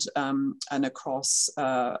and across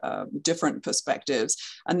different perspectives.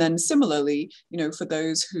 And then similarly, for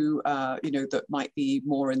those who that might be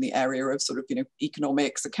more in the area of sort of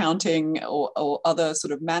economics, accounting, or other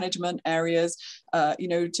sort of management areas,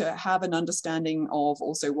 to have an understanding of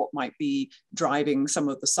also what might be driving some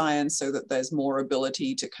of the science, so that there's more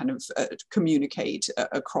ability to kind of communicate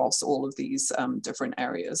across all of these different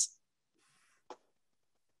areas.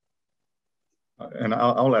 And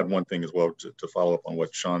I'll add one thing as well to follow up on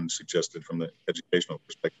what Sean suggested from the educational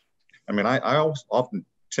perspective. I mean, I often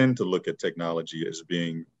tend to look at technology as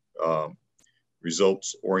being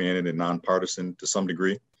results oriented and nonpartisan to some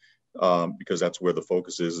degree, because that's where the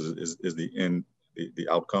focus is the end, the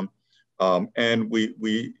outcome. And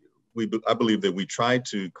I believe that we try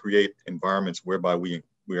to create environments whereby we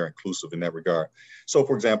are inclusive in that regard. So,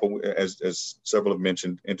 for example, as several have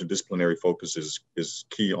mentioned, interdisciplinary focus is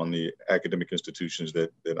key on the academic institutions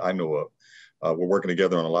that I know of. We're working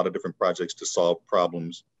together on a lot of different projects to solve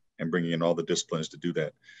problems and bringing in all the disciplines to do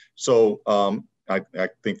that. So I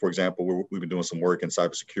think, for example, we've been doing some work in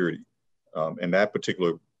cybersecurity, and that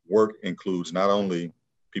particular work includes not only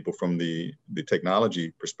people from the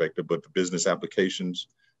technology perspective, but the business applications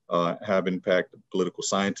have impact, political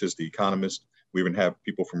scientists, the economists. We even have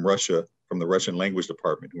people from Russia, from the Russian language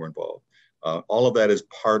department, who are involved. All of that is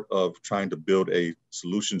part of trying to build a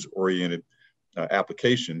solutions-oriented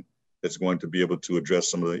application that's going to be able to address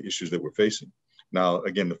some of the issues that we're facing. Now,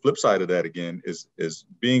 again, the flip side of that, again, is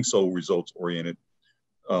being so results-oriented.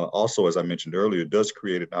 Also, as I mentioned earlier, does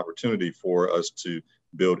create an opportunity for us to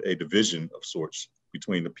build a division of sorts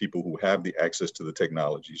between the people who have the access to the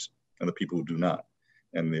technologies and the people who do not.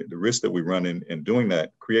 And the risk that we run in doing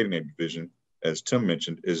that, creating a division, as Tim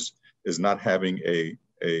mentioned, is not having a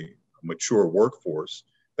mature workforce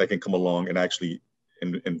that can come along and actually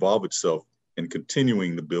involve itself in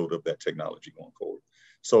continuing the build of that technology going forward.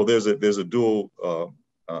 So there's a dual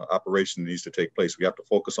operation that needs to take place. We have to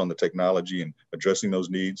focus on the technology and addressing those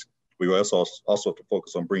needs. We also have to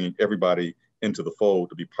focus on bringing everybody into the fold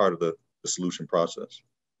to be part of the solution process.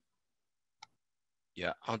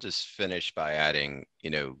 Yeah, I'll just finish by adding,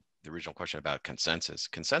 the original question about consensus.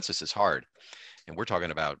 Consensus is hard. And we're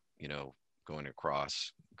talking about, going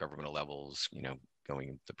across governmental levels, going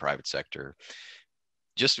into the private sector.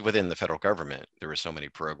 Just within the federal government, there are so many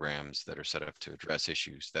programs that are set up to address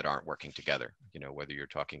issues that aren't working together. Whether you're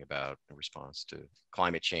talking about a response to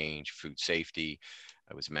climate change, food safety.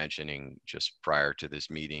 I was mentioning just prior to this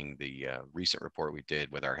meeting, the recent report we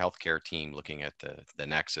did with our healthcare team, looking at the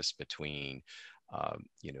nexus between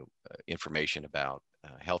information about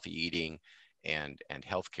healthy eating and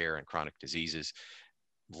healthcare and chronic diseases.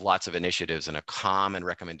 Lots of initiatives, and a common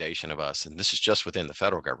recommendation of us, and this is just within the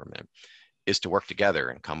federal government, is to work together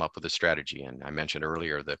and come up with a strategy. And I mentioned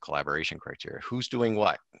earlier the collaboration criteria. Who's doing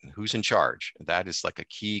what? Who's in charge? That is like a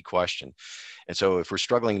key question. And so if we're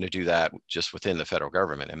struggling to do that just within the federal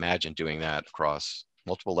government, imagine doing that across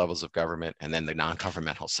multiple levels of government and then the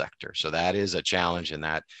non-governmental sector. So that is a challenge, and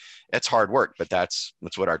it's hard work, but that's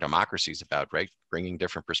what our democracy is about, right? Bringing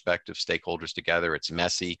different perspectives, stakeholders together. It's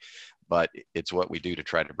messy, but it's what we do to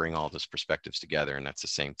try to bring all those perspectives together. And that's the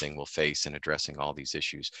same thing we'll face in addressing all these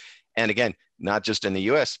issues. And again, not just in the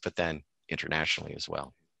US, but then internationally as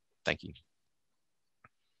well. Thank you.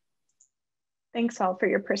 Thanks all for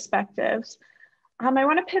your perspectives. I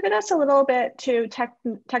want to pivot us a little bit to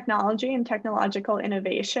technology and technological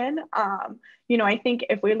innovation. I think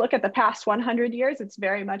if we look at the past 100 years, it's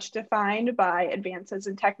very much defined by advances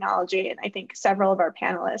in technology. And I think several of our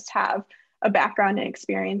panelists have a background and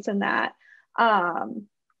experience in that.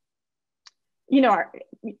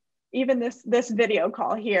 even this video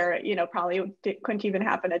call here, you know, probably couldn't even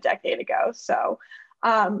happen a decade ago. So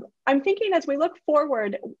I'm thinking as we look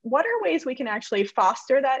forward, what are ways we can actually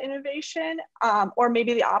foster that innovation, or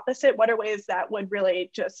maybe the opposite? What are ways that would really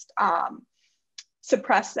just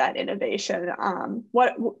suppress that innovation?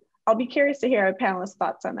 I'll be curious to hear our panelists'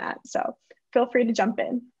 thoughts on that. So feel free to jump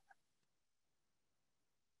in.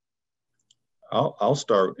 I'll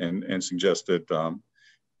start and suggest that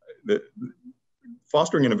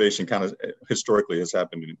fostering innovation kind of historically has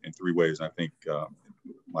happened in three ways. I think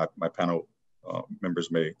my panel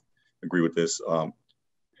members may agree with this.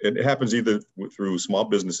 It happens either through small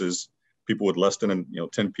businesses, people with less than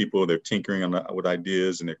 10 people, they're tinkering with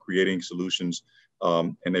ideas and they're creating solutions,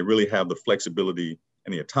 and they really have the flexibility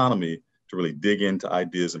and the autonomy to really dig into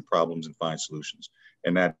ideas and problems and find solutions.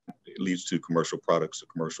 And that leads to commercial products,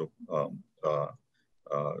 commercial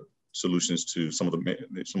solutions to some of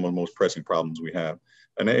the most pressing problems we have.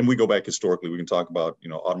 And we go back historically, we can talk about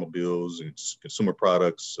automobiles and consumer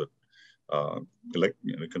products,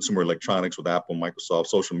 consumer electronics with Apple, Microsoft,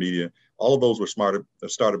 social media. All of those were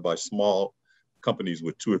started by small companies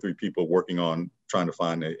with 2 or 3 people working on trying to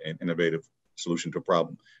find an innovative solution to a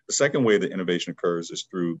problem. The second way that innovation occurs is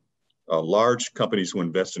through large companies who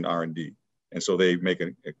invest in R&D. And so they make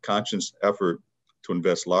a conscious effort to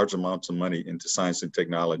invest large amounts of money into science and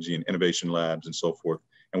technology and innovation labs and so forth.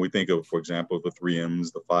 And we think of, for example, the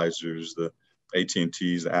 3Ms, the Pfizers, the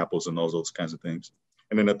AT&Ts, the Apples, and those kinds of things.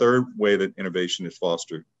 And then the third way that innovation is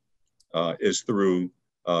fostered is through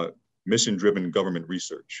mission-driven government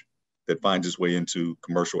research that finds its way into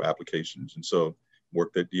commercial applications. And so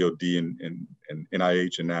work that DOD and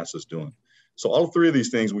NIH and NASA is doing. So all 3 of these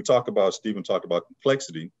things, Stephen talked about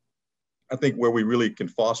complexity. I think where we really can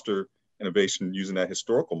foster innovation using that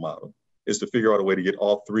historical model is to figure out a way to get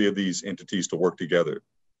all 3 of these entities to work together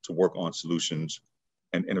to work on solutions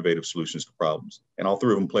and innovative solutions to problems. And all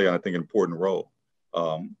 3 of them play, I think, an important role.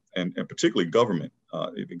 And particularly government.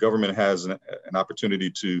 The government has an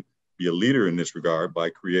opportunity to be a leader in this regard by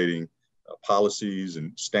creating policies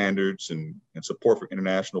and standards and support for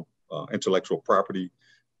international intellectual property,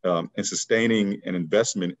 and sustaining an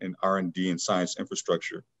investment in R&D and science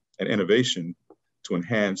infrastructure and innovation to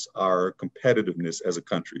enhance our competitiveness as a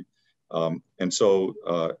country. And so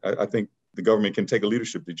I think the government can take a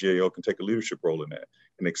leadership, the GAO can take a leadership role in that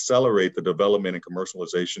and accelerate the development and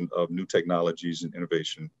commercialization of new technologies and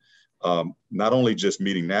innovation, not only just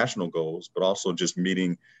meeting national goals, but also just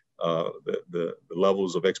meeting the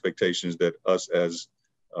levels of expectations that us as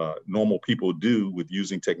normal people do with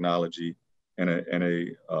using technology in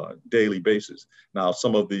a daily basis. Now,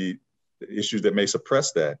 some of the issues that may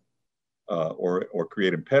suppress that or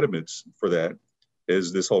create impediments for that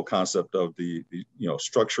is this whole concept of the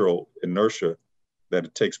structural inertia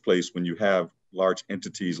that takes place when you have large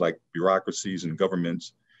entities like bureaucracies and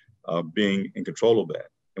governments being in control of that.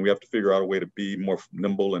 And we have to figure out a way to be more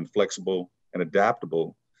nimble and flexible and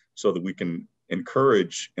adaptable so that we can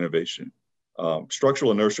encourage innovation.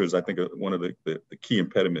 Structural inertia is, I think, one of the key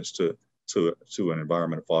impediments to an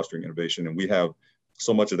environment of fostering innovation. And we have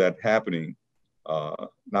so much of that happening,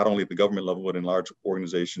 not only at the government level, but in large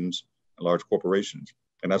organizations and large corporations.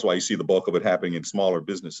 And that's why you see the bulk of it happening in smaller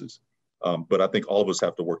businesses. But I think all of us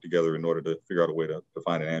have to work together in order to figure out a way to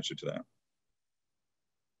find an answer to that.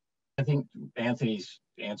 I think Anthony's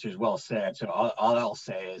answer is well said. So all I'll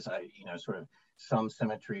say is, sort of some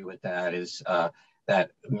symmetry with that is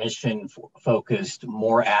that mission focused,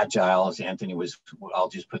 more agile, as Anthony was, I'll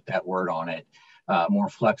just put that word on it, more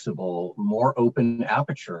flexible, more open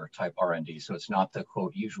aperture type R&D. So it's not the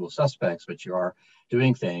quote usual suspects, but you are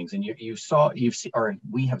doing things. And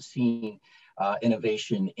we have seen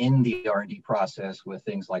innovation in the R&D process with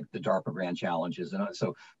things like the DARPA Grand Challenges and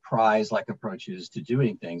so prize-like approaches to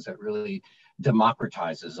doing things that really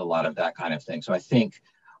democratizes a lot of that kind of thing. So I think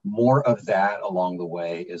more of that along the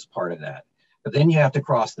way is part of that. But then you have to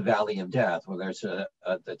cross the valley of death, whether it's the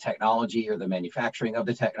technology or the manufacturing of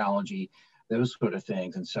the technology, those sort of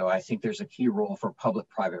things. And so I think there's a key role for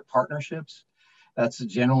public-private partnerships. That's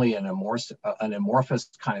generally an amorphous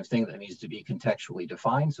kind of thing that needs to be contextually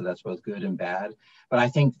defined. So that's both good and bad. But I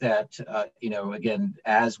think that, again,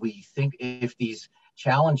 as we think if these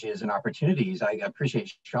challenges and opportunities, I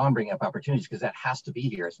appreciate Sean bringing up opportunities because that has to be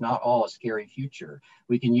here. It's not all a scary future.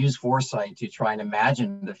 We can use foresight to try and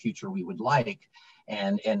imagine the future we would like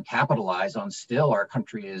and capitalize on still our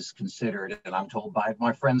country is considered, and I'm told by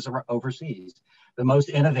my friends overseas, the most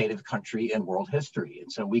innovative country in world history.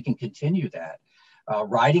 And so we can continue that.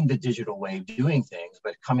 riding the digital wave, doing things,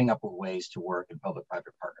 but coming up with ways to work in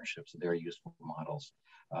public-private partnerships. There are useful models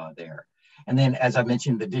there. And then, as I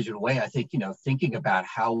mentioned, the digital way, I think, thinking about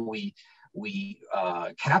how we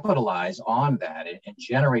capitalize on that and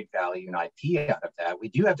generate value and IP out of that, we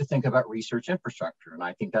do have to think about research infrastructure. And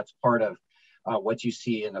I think that's part of what you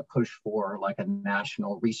see in the push for like a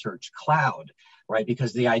national research cloud, right?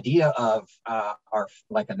 Because the idea of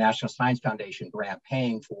like a National Science Foundation grant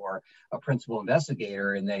paying for a principal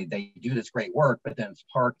investigator, and they do this great work, but then it's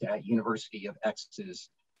parked at University of X's,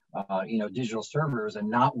 digital servers and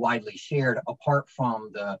not widely shared apart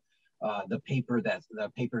from the papers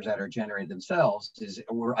that are generated themselves.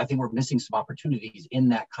 I think we're missing some opportunities in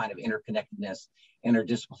that kind of interconnectedness,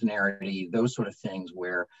 interdisciplinarity, those sort of things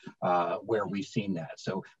where we've seen that.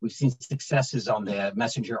 So we've seen successes on the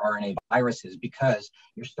messenger RNA viruses because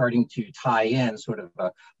you're starting to tie in sort of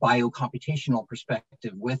a biocomputational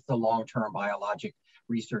perspective with the long-term biologic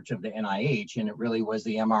research of the NIH, and it really was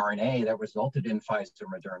the mRNA that resulted in Pfizer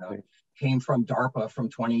Moderna came from DARPA from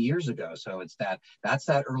 20 years ago. So that's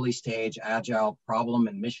that early stage agile problem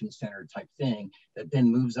and mission centered type thing that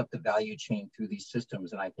then moves up the value chain through these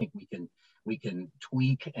systems. And I think we can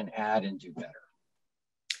tweak and add and do better.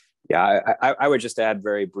 Yeah, I would just add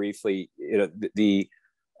very briefly, the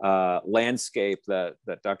landscape that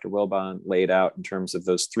Dr. Wilbon laid out in terms of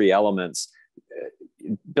those three elements,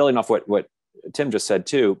 building off what Tim just said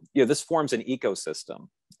too, this forms an ecosystem,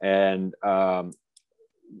 and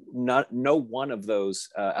no one of those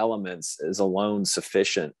elements is alone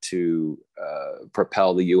sufficient to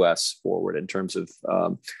propel the U.S. forward in terms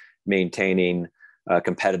of maintaining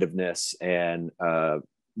competitiveness and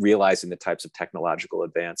realizing the types of technological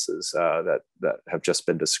advances that have just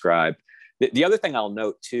been described. The other thing I'll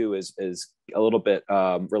note too is a little bit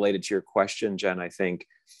related to your question, Jen. I think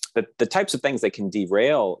that the types of things that can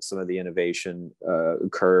derail some of the innovation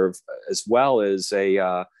curve, as well as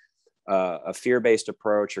a fear-based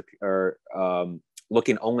approach or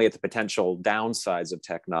looking only at the potential downsides of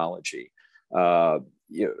technology.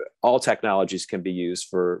 All technologies can be used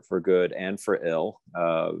for good and for ill.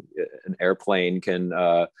 An airplane can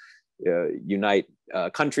unite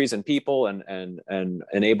countries and people and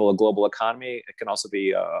enable a global economy. It can also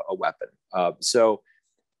be a weapon. So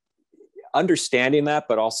understanding that,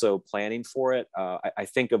 but also planning for it. I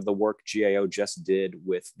think of the work GAO just did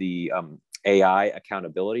with the AI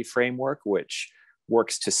accountability framework, which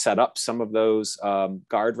works to set up some of those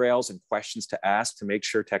guardrails and questions to ask to make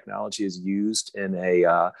sure technology is used in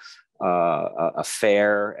a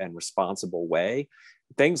fair and responsible way.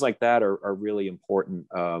 Things like that are really important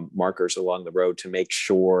markers along the road to make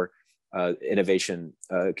sure innovation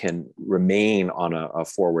can remain on a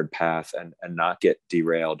forward path and not get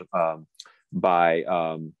derailed by,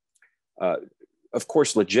 of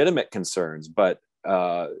course, legitimate concerns, but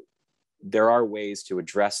there are ways to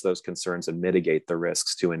address those concerns and mitigate the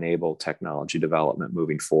risks to enable technology development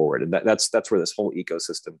moving forward. And that's where this whole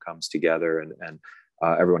ecosystem comes together, and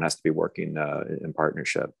everyone has to be working in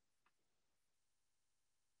partnership.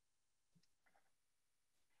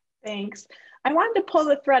 Thanks. I wanted to pull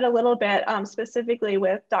the thread a little bit, specifically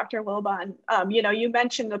with Dr. Wilbon. You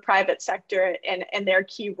mentioned the private sector and their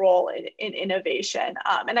key role in innovation.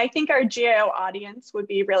 And I think our GAO audience would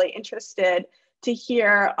be really interested to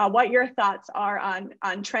hear what your thoughts are on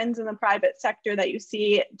trends in the private sector that you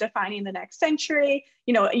see defining the next century.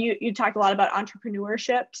 You talked a lot about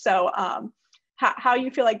entrepreneurship. So how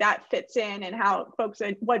you feel like that fits in, and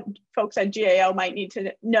what folks at GAO might need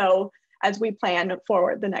to know as we plan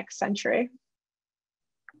forward the next century.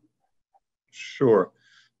 Sure.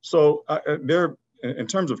 So in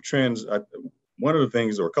terms of trends, one of the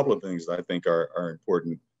things, or a couple of things that I think are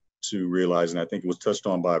important to realize, and I think it was touched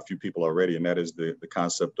on by a few people already, and that is the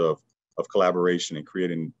concept of collaboration and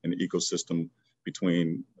creating an ecosystem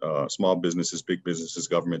between small businesses, big businesses,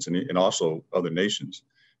 governments, and also other nations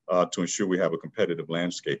to ensure we have a competitive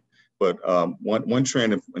landscape. But one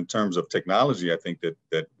trend in terms of technology, I think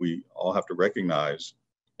that we all have to recognize,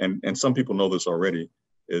 and some people know this already,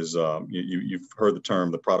 is you've heard the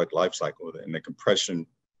term the product life cycle and the compression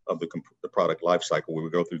of the product life cycle, where we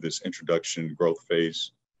go through this introduction, growth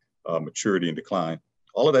phase, maturity and decline.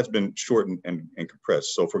 All of that's been shortened and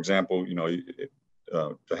compressed. So for example,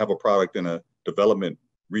 to have a product in a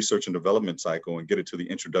research and development cycle and get it to the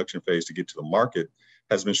introduction phase to get to the market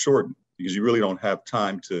has been shortened, because you really don't have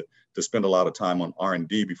time to spend a lot of time on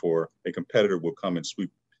R&D before a competitor will come and sweep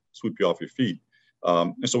you off your feet.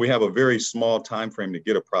 And so we have a very small time frame to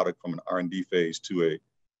get a product from an R&D phase to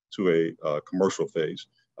a commercial phase.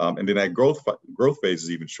 And then that growth phase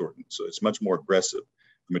is even shortened. So it's much more aggressive.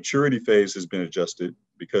 maturity phase has been adjusted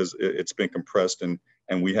because it's been compressed, and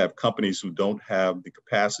we have companies who don't have the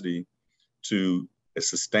capacity to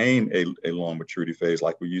sustain a long maturity phase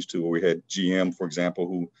like we used to, where we had GM, for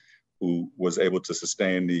example, who was able to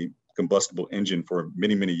sustain the combustible engine for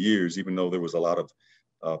many, many years, even though there was a lot of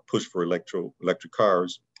push for electric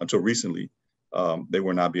cars until recently. They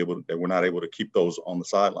were not able to keep those on the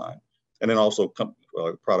sideline. And then also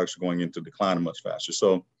products are going into decline much faster.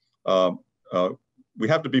 So we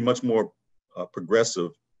have to be much more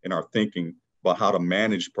progressive in our thinking about how to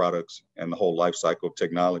manage products and the whole life cycle of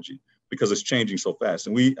technology, because it's changing so fast.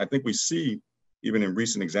 And I think we see, even in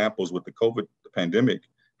recent examples with the COVID pandemic,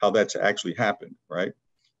 how that's actually happened, right?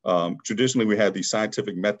 Traditionally, we had these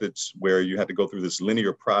scientific methods where you had to go through this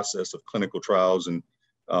linear process of clinical trials and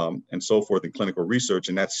so forth in clinical research,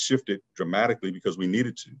 and that's shifted dramatically because we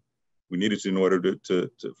needed to. We needed to in order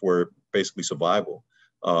for basically survival.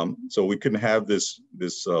 So we couldn't have this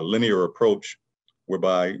linear approach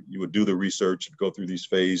whereby you would do the research, go through these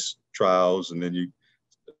phase trials, and then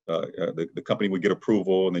the company would get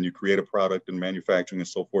approval, and then you create a product and manufacturing and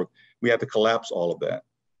so forth. We had to collapse all of that,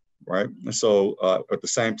 right? And so at the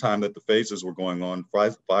same time that the phases were going on,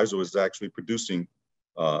 Pfizer was actually producing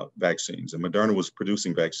vaccines, and Moderna was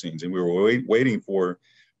producing vaccines, and we were waiting for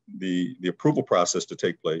the approval process to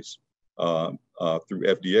take place through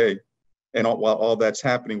FDA. And while all that's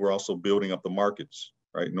happening, we're also building up the markets,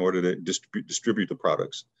 right, in order to distribute the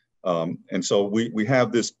products. And so we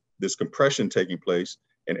have this compression taking place,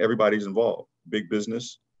 and everybody's involved. Big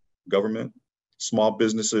business, government, small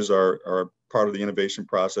businesses are part of the innovation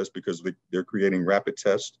process because they're creating rapid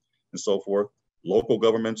tests and so forth. Local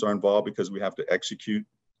governments are involved because we have to execute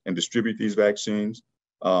and distribute these vaccines.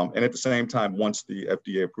 And at the same time, once the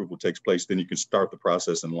FDA approval takes place, then you can start the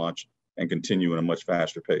process and launch and continue in a much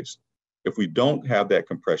faster pace. If we don't have that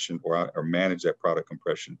compression or manage that product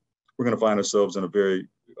compression, we're going to find ourselves in a very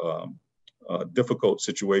difficult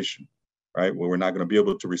situation, right? Where we're not going to be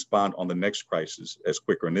able to respond on the next crisis as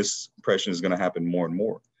quicker. And this compression is going to happen more and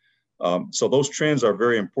more. So those trends are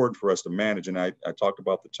very important for us to manage. And I talked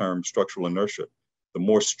about the term structural inertia. The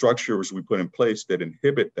more structures we put in place that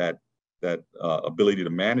inhibit that ability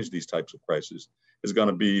to manage these types of crises is going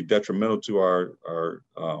to be detrimental to our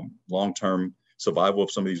long-term survival of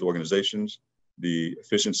some of these organizations, the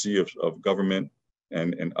efficiency of government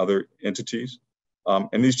and other entities.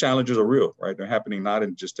 And these challenges are real, right? They're happening not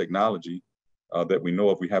in just technology that we know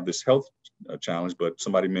of. We have this health challenge, but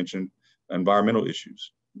somebody mentioned environmental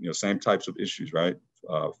issues, same types of issues, right?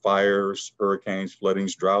 Fires, hurricanes,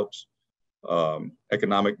 floodings, droughts,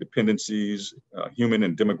 economic dependencies, human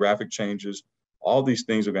and demographic changes. All these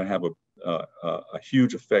things are going to have a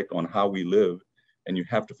huge effect on how we live. And you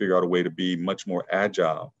have to figure out a way to be much more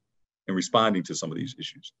agile in responding to some of these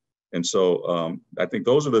issues. And so I think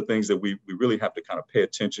those are the things that we really have to kind of pay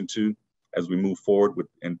attention to as we move forward with,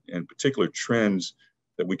 in particular, trends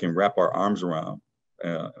that we can wrap our arms around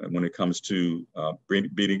when it comes to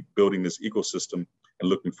building this ecosystem and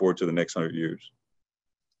looking forward to the next 100 years.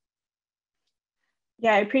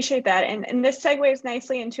 Yeah, I appreciate that. And this segues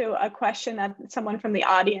nicely into a question that someone from the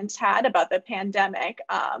audience had about the pandemic.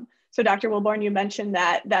 So Dr. Wilborn, you mentioned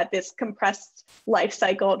that this compressed life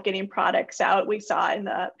cycle of getting products out, we saw in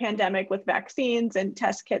the pandemic with vaccines and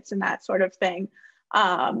test kits and that sort of thing.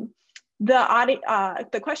 The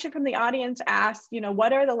question from the audience asked,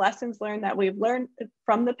 what are the lessons learned that we've learned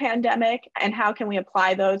from the pandemic, and how can we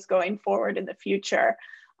apply those going forward in the future?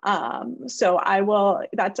 So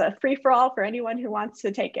that's a free-for-all for anyone who wants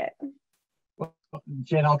to take it. Well,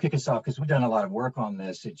 Jen, I'll kick us off because we've done a lot of work on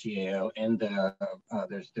this at GAO, and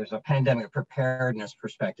there's a pandemic preparedness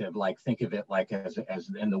perspective. Like, think of it like as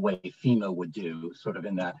in the way FEMA would do, sort of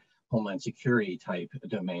in that Homeland Security type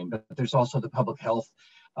domain. But there's also the public health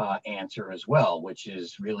answer as well, which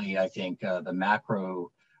is really, I think, the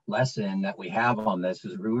macro lesson that we have on this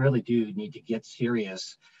is we really do need to get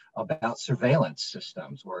serious about surveillance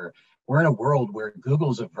systems. We're in a world where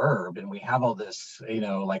Google's a verb, and we have all this,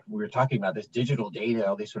 like we were talking about, this digital data,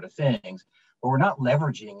 all these sort of things, but we're not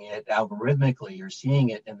leveraging it algorithmically or seeing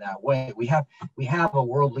it in that way. We have a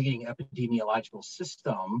world-leading epidemiological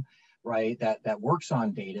system, right, that works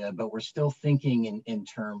on data, but we're still thinking in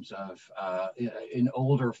terms of an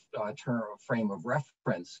older frame of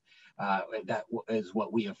reference. That is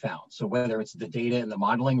what we have found. So whether it's the data and the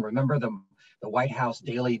modeling, remember the White House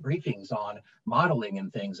daily briefings on modeling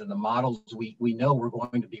and things, and the models we know we're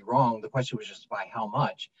going to be wrong. The question was just by how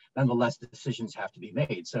much. Nonetheless, decisions have to be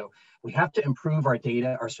made. So we have to improve our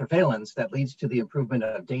data, our surveillance that leads to the improvement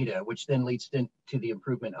of data, which then leads to the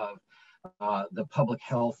improvement of the public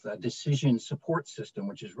health decision support system,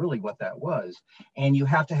 which is really what that was. And you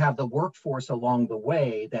have to have the workforce along the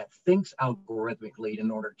way that thinks algorithmically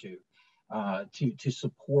in order to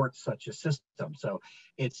support such a system. So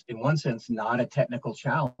it's in one sense not a technical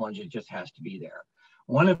challenge, it just has to be there.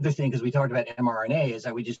 One of the things, as we talked about mRNA, is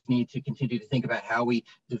that we just need to continue to think about how we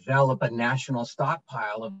develop a national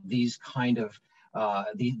stockpile of these kind of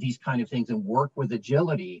things and work with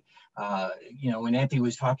agility. When Anthony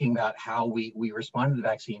was talking about how we responded to the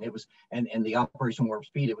vaccine, it was, and the Operation Warp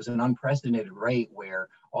Speed, it was an unprecedented rate where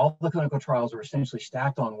all the clinical trials were essentially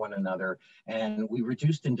stacked on one another, and we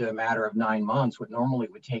reduced into a matter of 9 months what normally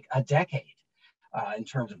would take a decade. In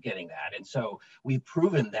terms of getting that. And so we've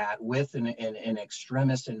proven that with an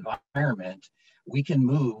extremist environment, we can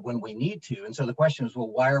move when we need to. And so the question is, well,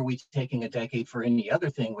 why are we taking a decade for any other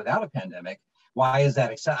thing without a pandemic? Why is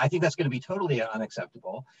that? I think that's going to be totally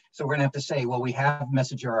unacceptable. So we're going to have to say, well, we have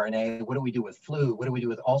messenger RNA. What do we do with flu? What do we do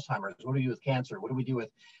with Alzheimer's? What do we do with cancer? What do we do with,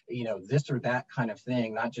 this or that kind of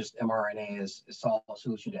thing? Not just mRNA is solve a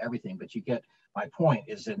solution to everything, but you get my point,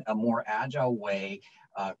 is in a more agile way,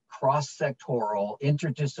 cross-sectoral,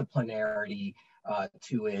 interdisciplinarity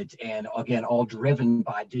to it, and again, all driven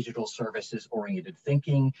by digital services-oriented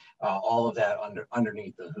thinking, all of that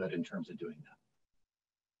underneath the hood in terms of doing that.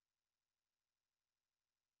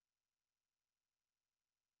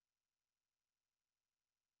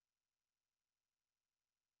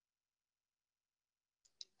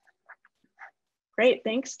 Great,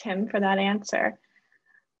 thanks, Tim, for that answer.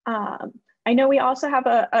 I know we also have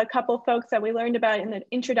a couple folks that we learned about in the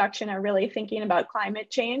introduction are really thinking about climate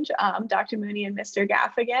change, Dr. Mooney and Mr.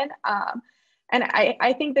 Gaffigan. And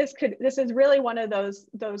I think this is really one of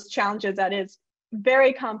those challenges that is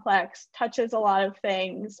very complex, touches a lot of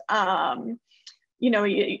things,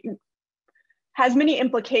 has many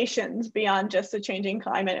implications beyond just the changing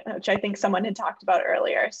climate, which I think someone had talked about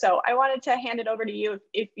earlier. So I wanted to hand it over to you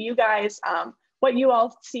if you guys, what you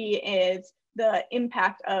all see is the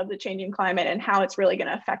impact of the changing climate and how it's really going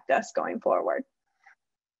to affect us going forward.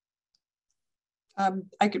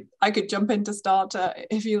 I could jump in to start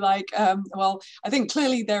if you like. Well, I think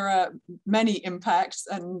clearly there are many impacts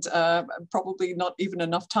and probably not even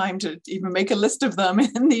enough time to even make a list of them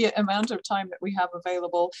in the amount of time that we have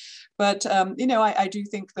available. But I do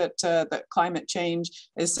think that that climate change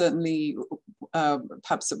is certainly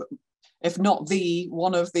perhaps if not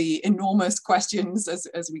one of the enormous questions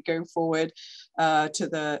as we go forward to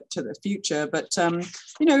the future. But some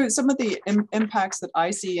of the impacts that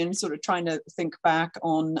I see in sort of trying to think back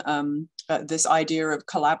on this idea of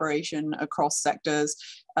collaboration across sectors.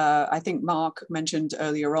 I think Mark mentioned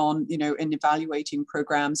earlier on, in evaluating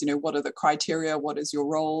programs, what are the criteria, what is your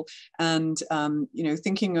role? And,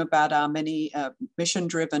 thinking about our many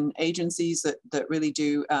mission-driven agencies that really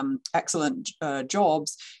do excellent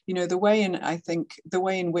jobs, the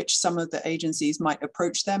way in which some of the agencies might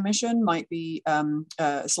approach their mission might be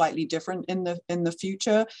slightly different in the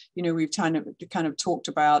future. We've kind of talked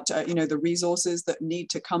about, the resources that need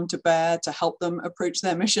to come to bear to help them approach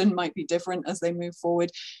their mission might be different as they move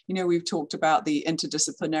forward. We've talked about the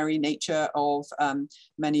interdisciplinary nature of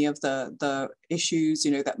many of the issues,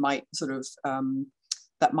 that might sort of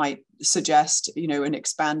that might suggest, an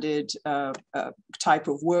expanded type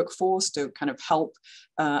of workforce to kind of help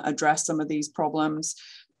address some of these problems.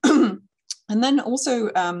 And then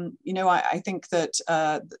also, I think that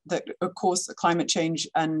that of course the climate change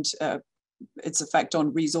and its effect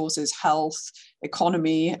on resources, health,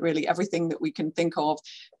 economy, really everything that we can think of,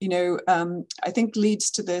 I think leads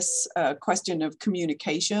to this question of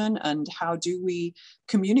communication and how do we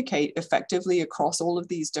communicate effectively across all of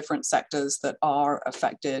these different sectors that are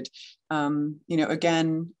affected.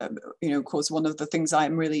 Again, of course, one of the things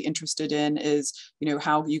I'm really interested in is,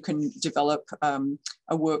 how you can develop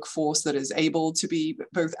a workforce that is able to be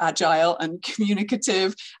both agile and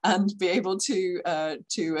communicative and be able to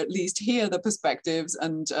at least hear the perspectives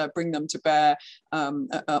and bring them to bear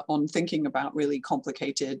on thinking about really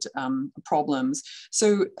complicated problems.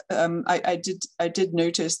 So I did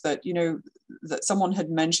notice that, that someone had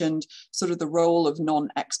mentioned sort of the role of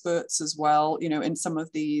non-experts as well, in some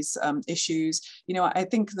of these issues. I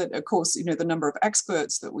think that, of course, the number of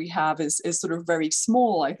experts that we have is sort of very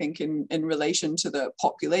small, I think, in relation to the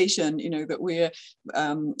population, that we're,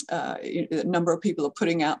 a number of people are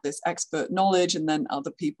putting out this expert knowledge and then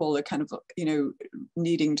other people are kind of,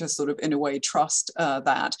 needing to sort of, in a way, trust trust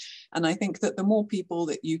that. And I think that the more people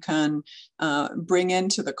that you can bring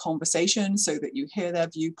into the conversation so that you hear their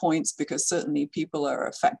viewpoints, because certainly people are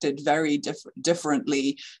affected very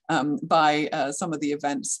differently by some of the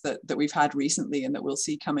events that we've had recently and that we'll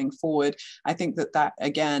see coming forward. I think that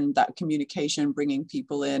again, that communication, bringing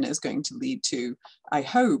people in, is going to lead to, I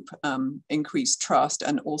hope, increased trust,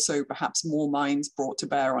 and also perhaps more minds brought to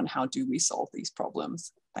bear on how do we solve these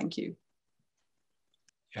problems. Thank you.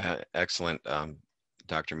 Yeah, excellent,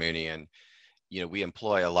 Dr. Mooney. And we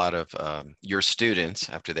employ a lot of your students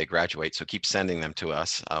after they graduate, so keep sending them to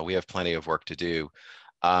us. We have plenty of work to do.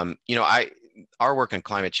 Our work on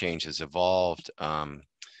climate change has evolved,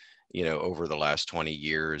 over the last 20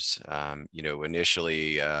 years.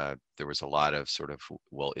 Initially there was a lot of sort of,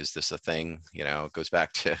 well, is this a thing? It goes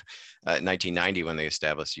back to 1990 when they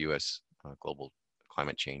established the U.S. Global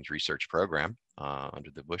Climate Change Research Program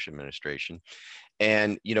under the Bush administration.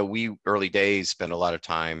 And, we early days spent a lot of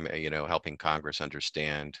time, helping Congress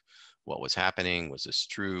understand what was happening. Was this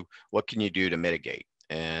true? What can you do to mitigate?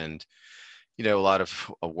 And, a lot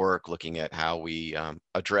of work looking at how we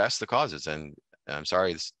address the causes. And I'm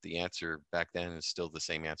sorry, the answer back then is still the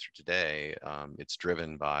same answer today. It's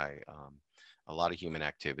driven by a lot of human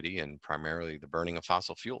activity, and primarily the burning of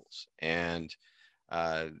fossil fuels. And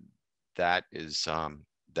that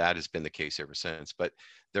has been the case ever since. But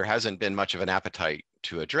there hasn't been much of an appetite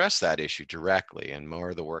to address that issue directly, and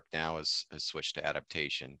more of the work now has switched to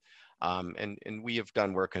adaptation. And we have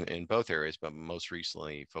done work in both areas, but most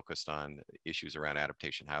recently focused on issues around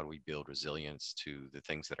adaptation. How do we build resilience to the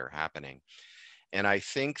things that are happening? And I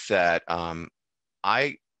think that I'm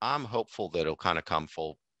hopeful that it'll kind of come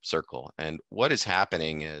full circle. And what is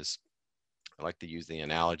happening is, I like to use the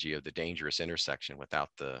analogy of the dangerous intersection without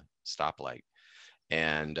the stoplight.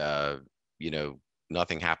 And,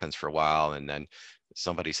 nothing happens for a while, and then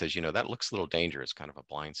somebody says, that looks a little dangerous, kind of a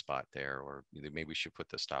blind spot there, or maybe we should put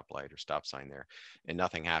the stoplight or stop sign there, and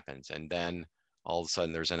nothing happens. And then all of a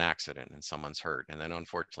sudden there's an accident and someone's hurt, and then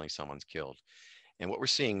unfortunately someone's killed. And what we're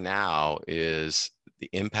seeing now is the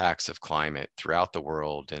impacts of climate throughout the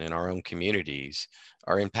world and in our own communities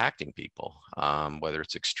are impacting people, whether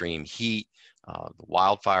it's extreme heat, the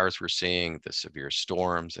wildfires we're seeing, the severe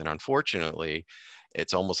storms, and unfortunately,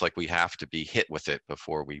 it's almost like we have to be hit with it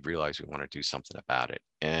before we realize we want to do something about it.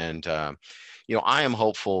 And, I am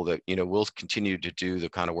hopeful that, we'll continue to do the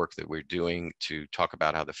kind of work that we're doing to talk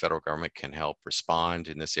about how the federal government can help respond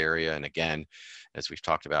in this area. And again, as we've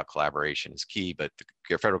talked about, collaboration is key, but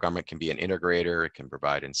the federal government can be an integrator. It can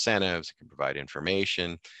provide incentives, it can provide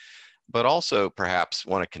information, but also perhaps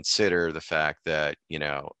want to consider the fact that,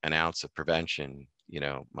 an ounce of prevention,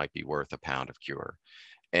 might be worth a pound of cure.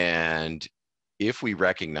 And if we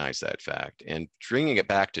recognize that fact and bringing it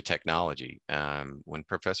back to technology, when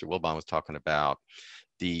Professor Wilbon was talking about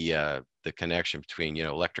the connection between,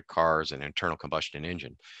 electric cars and internal combustion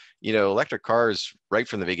engine, electric cars right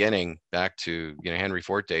from the beginning back to, Henry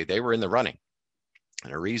Ford day, they were in the running.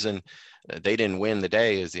 And the reason they didn't win the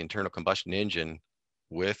day is the internal combustion engine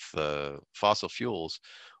with fossil fuels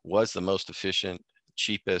was the most efficient,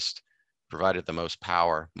 cheapest, provided the most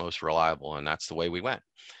power, most reliable, and that's the way we went.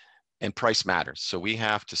 And price matters. So we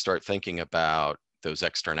have to start thinking about those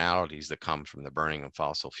externalities that come from the burning of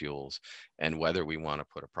fossil fuels and whether we want to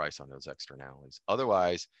put a price on those externalities.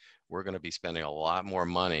 Otherwise, we're going to be spending a lot more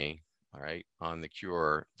money, all right, on the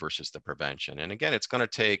cure versus the prevention. And again, it's going to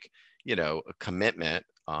take, a commitment,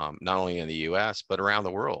 not only in the US, but around the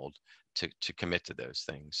world to commit to those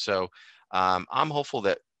things. So I'm hopeful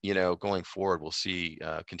that, going forward, we'll see,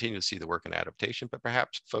 continue to see the work in adaptation, but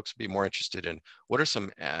perhaps folks will be more interested in what are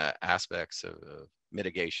some aspects of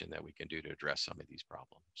mitigation that we can do to address some of these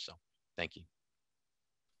problems. So thank you.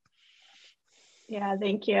 Yeah,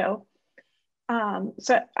 thank you.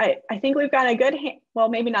 So I think we've got a good, well,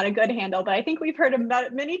 maybe not a good handle, but I think we've heard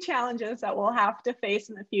about many challenges that we'll have to face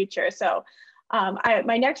in the future. So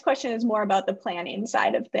my next question is more about the planning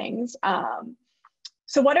side of things.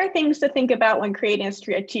 So what are things to think about when creating a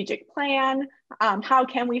strategic plan? How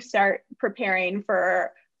can we start preparing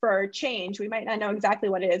for change? We might not know exactly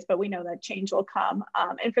what it is, but we know that change will come.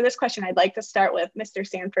 And for this question, I'd like to start with Mr.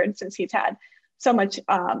 Sanford, since he's had so much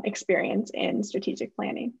experience in strategic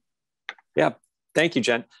planning. Yeah, thank you,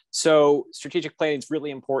 Jen. So strategic planning is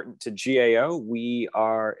really important to GAO. We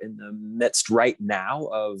are in the midst right now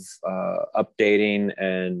of updating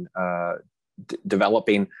and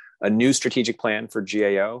developing a new strategic plan for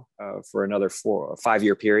GAO for another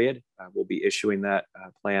 5-year period. We'll be issuing that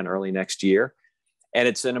plan early next year. And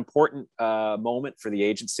it's an important moment for the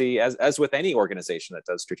agency, as with any organization that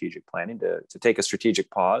does strategic planning, to take a strategic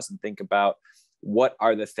pause and think about what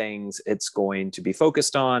are the things it's going to be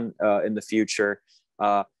focused on in the future,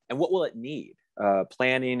 and what will it need?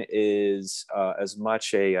 Planning is as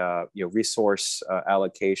much a resource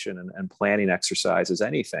allocation and planning exercise as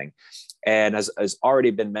anything. And as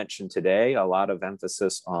already been mentioned today, a lot of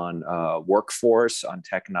emphasis on workforce, on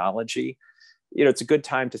technology. It's a good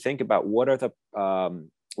time to think about what are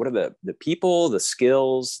the people, the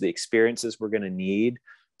skills, the experiences we're going to need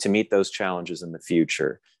to meet those challenges in the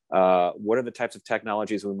future. What are the types of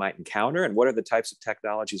technologies we might encounter, and what are the types of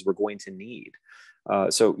technologies we're going to need?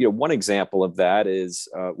 So, one example of that is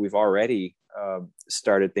we've already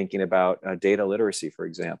started thinking about data literacy, for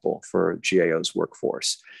example, for GAO's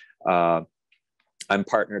workforce. I'm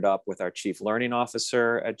partnered up with our Chief Learning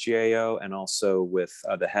Officer at GAO and also with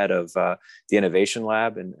the head of the Innovation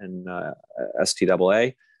Lab in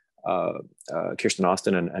STAA, Kirsten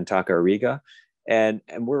Austin and Taka Ariga. And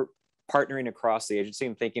we're partnering across the agency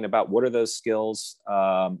and thinking about what are those skills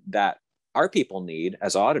that our people need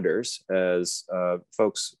as auditors, as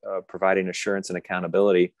folks providing assurance and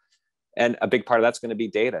accountability. And a big part of that's going to be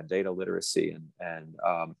data literacy.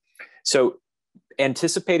 So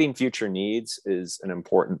anticipating future needs is an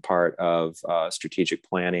important part of strategic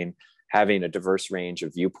planning. Having a diverse range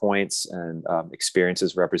of viewpoints and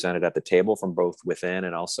experiences represented at the table from both within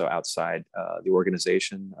and also outside the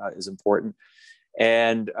organization is important.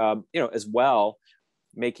 And, as well,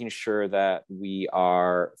 making sure that we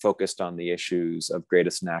are focused on the issues of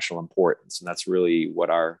greatest national importance. And that's really what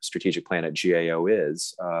our strategic plan at GAO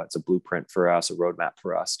is. It's a blueprint for us, a roadmap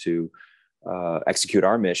for us to execute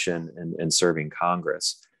our mission in serving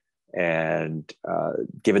Congress. And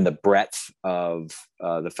given the breadth of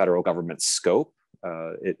the federal government's scope,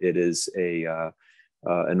 it is a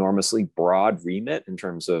enormously broad remit in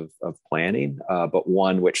terms of planning, but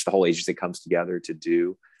one which the whole agency comes together to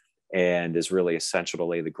do and is really essential to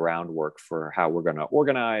lay the groundwork for how we're going to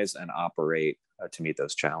organize and operate to meet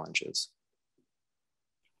those challenges.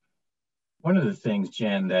 One of the things,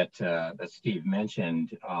 Jen, that Steve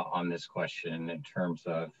mentioned on this question in terms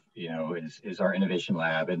of, is our innovation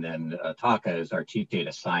lab, and then Taka is our chief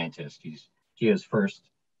data scientist. He's GAO's first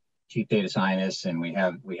chief data scientist, and we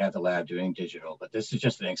have the lab doing digital. But this is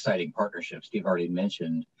just an exciting partnership. Steve already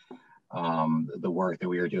mentioned the work that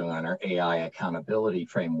we are doing on our AI accountability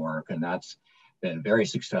framework, and that's been very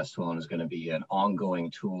successful and is going to be an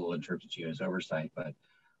ongoing tool in terms of GAO's oversight. But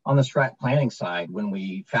on the strat planning side, when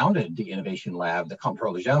we founded the Innovation Lab, the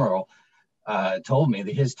Comptroller General told me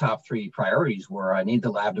that his top 3 priorities were, I need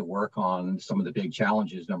the lab to work on some of the big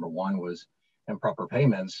challenges. Number 1 was improper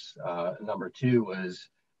payments. Number 2 was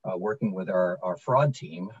working with our fraud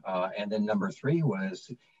team. And then number 3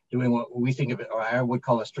 was doing what we think of, I would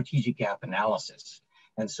call a strategic gap analysis.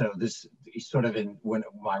 And so this is sort of in when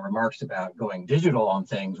my remarks about going digital on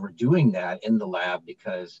things, we're doing that in the lab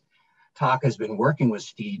because Taka has been working with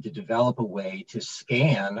Steve to develop a way to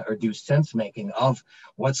scan or do sense making of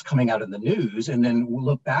what's coming out in the news, and then we'll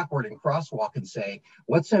look backward and crosswalk and say,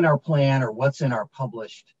 what's in our plan or what's in our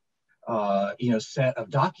published set of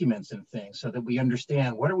documents and things, so that we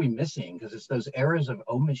understand what are we missing, because it's those areas of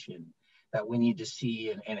omission that we need to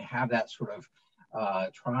see and have that sort of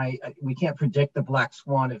we can't predict the black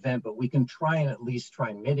swan event, but we can try and at least try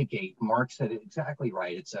and mitigate. Mark said it exactly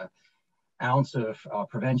right. It's a ounce of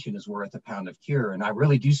prevention is worth a pound of cure. And I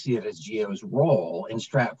really do see it as GAO's role in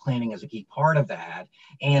strat planning as a key part of that,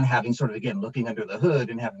 and having sort of, again, looking under the hood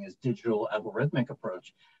and having this digital algorithmic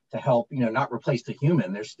approach to help, not replace the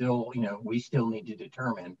human. There's still, we still need to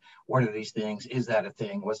determine what are these things, is that a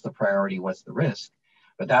thing, what's the priority, what's the risk.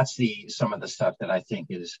 But that's some of the stuff that I think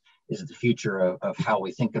is the future of how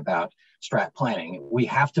we think about strat planning. We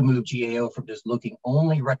have to move GAO from just looking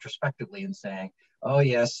only retrospectively and saying, oh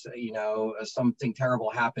yes, something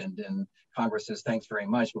terrible happened and Congress says, thanks very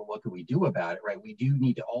much, but what can we do about it, right? We do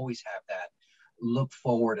need to always have that look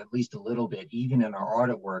forward at least a little bit, even in our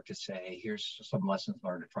audit work, to say, here's some lessons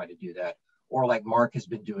learned to try to do that. Or like Mark has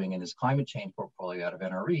been doing in his climate change portfolio out of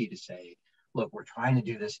NRE, to say, look, we're trying to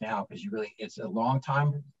do this now because it's a long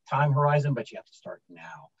time horizon, but you have to start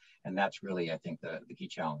now. And that's really, I think, the key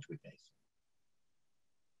challenge we face.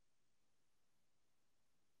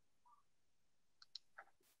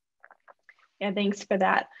 Yeah, thanks for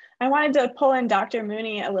that. I wanted to pull in Dr.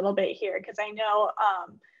 Mooney a little bit here, because I know,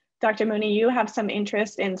 Dr. Mooney, you have some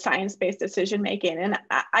interest in science-based decision-making, and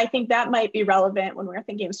I think that might be relevant when we're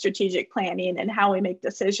thinking of strategic planning and how we make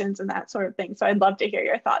decisions and that sort of thing. So I'd love to hear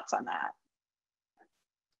your thoughts on that.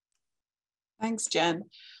 Thanks, Jen.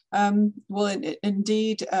 Well,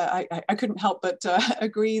 indeed, I couldn't help but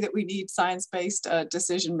agree that we need science-based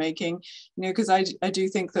decision making, because I do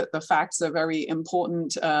think that the facts are very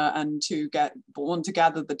important, and want to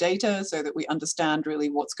gather the data so that we understand really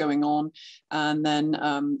what's going on, and then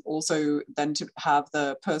also then to have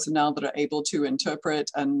the personnel that are able to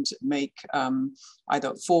interpret and make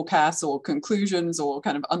either forecasts or conclusions, or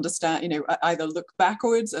kind of understand, either look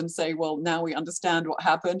backwards and say, well, now we understand what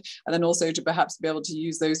happened, and then also to perhaps be able to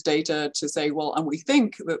use those data to say, well, and we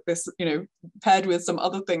think that this, paired with some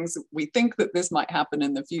other things, we think that this might happen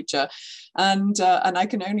in the future. And I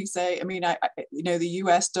can only say, the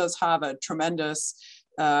US does have a tremendous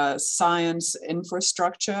science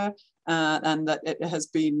infrastructure, and that it has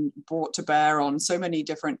been brought to bear on so many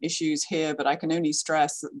different issues here. But I can only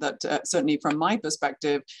stress that certainly from my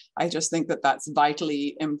perspective, I just think that that's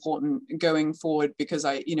vitally important going forward, because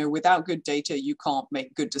without good data, you can't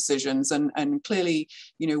make good decisions. And clearly,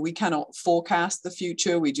 we cannot forecast the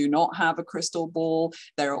future. We do not have a crystal ball.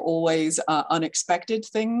 There are always unexpected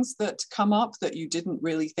things that come up that you didn't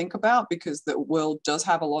really think about, because the world does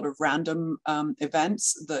have a lot of random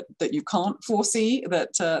events that you can't foresee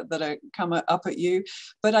that are come up at you.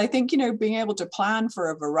 But I think, being able to plan for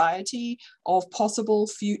a variety of possible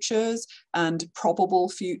futures and probable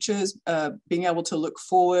futures, being able to look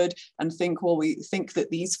forward and think, well, we think that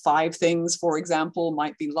these 5 things, for example,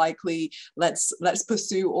 might be likely. Let's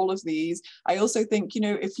pursue all of these. I also think,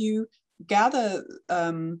 if you gather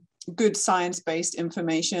good science-based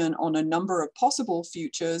information on a number of possible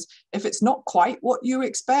futures, if it's not quite what you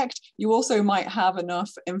expect, you also might have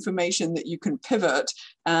enough information that you can pivot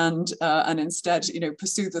and instead,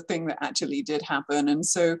 pursue the thing that actually did happen. And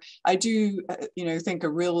so I do, think a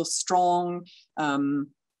real strong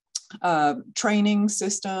training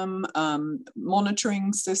system,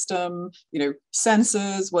 monitoring system,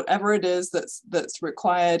 sensors, whatever it is that's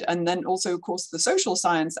required. And then also, of course, the social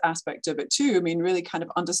science aspect of it too. Really kind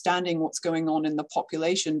of understanding what's going on in the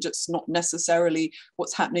population, just not necessarily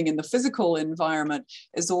what's happening in the physical environment,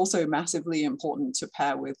 is also massively important to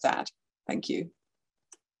pair with that. Thank you.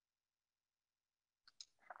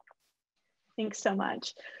 Thanks so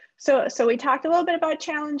much. So we talked a little bit about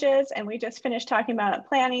challenges, and we just finished talking about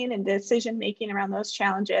planning and decision making around those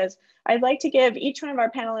challenges. I'd like to give each one of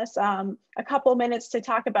our panelists a couple minutes to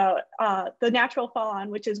talk about the natural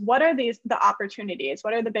follow-on, which is, what are the opportunities?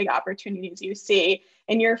 What are the big opportunities you see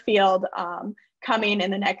in your field coming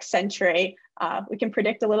in the next century? We can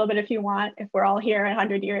predict a little bit if you want. If we're all here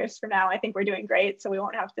 100 years from now, I think we're doing great, so we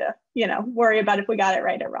won't have to, worry about if we got it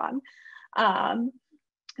right or wrong.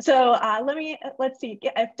 So let's see,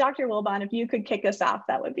 if Dr. Wilbon, if you could kick us off,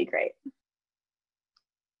 that would be great.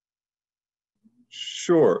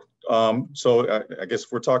 Sure. So I guess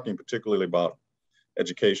if we're talking particularly about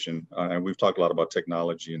education, and we've talked a lot about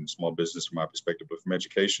technology and small business from my perspective, but from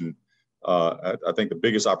education, I think the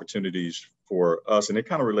biggest opportunities for us, and it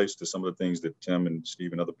kind of relates to some of the things that Tim and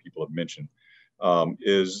Steve and other people have mentioned,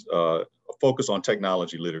 is a focus on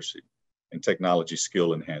technology literacy and technology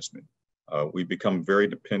skill enhancement. We've become very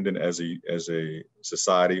dependent as a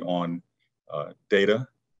society on data.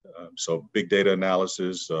 So big data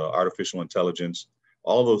analysis, artificial intelligence,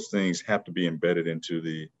 all of those things have to be embedded into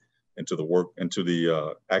the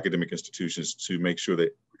academic institutions to make sure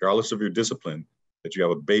that, regardless of your discipline, that you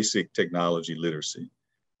have a basic technology literacy.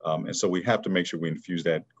 And so we have to make sure we infuse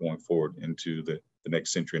that going forward into the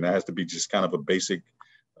next century. And that has to be just kind of a basic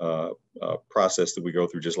process that we go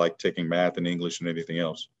through, just like taking math and English and anything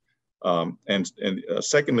else.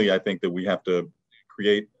 Secondly, I think that we have to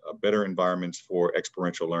create better environments for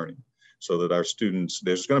experiential learning, so that our students,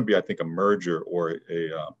 there's going to be, I think, a merger or a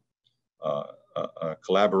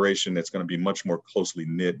collaboration that's going to be much more closely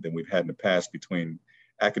knit than we've had in the past between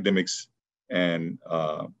academics and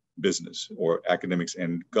business, or academics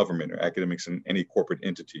and government, or academics and any corporate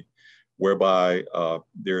entity, whereby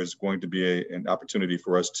there's going to be an opportunity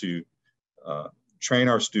for us to train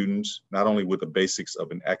our students not only with the basics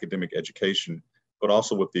of an academic education, but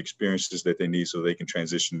also with the experiences that they need so they can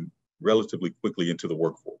transition relatively quickly into the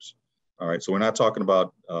workforce. All right, so we're not talking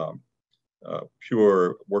about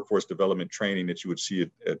pure workforce development training that you would see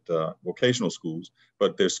at vocational schools,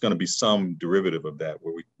 but there's going to be some derivative of that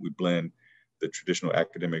where we blend the traditional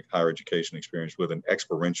academic higher education experience with an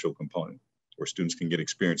experiential component where students can get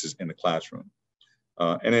experiences in the classroom.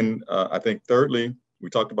 And then I think thirdly, we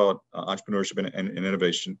talked about entrepreneurship and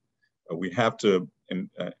innovation. We have to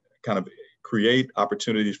kind of create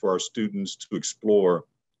opportunities for our students to explore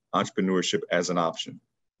entrepreneurship as an option.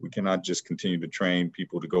 We cannot just continue to train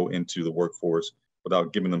people to go into the workforce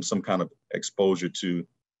without giving them some kind of exposure to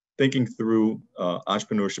thinking through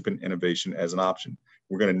entrepreneurship and innovation as an option.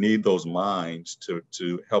 we're going to need those minds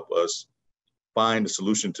to help us find a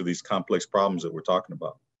solution to these complex problems that we're talking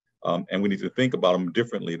about. And we need to think about them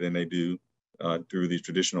differently than they do through the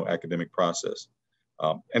traditional academic process.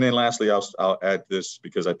 And then lastly, I'll add this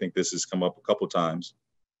because I think this has come up a couple of times.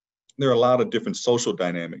 There are a lot of different social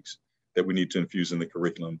dynamics that we need to infuse in the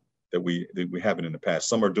curriculum that we haven't in the past.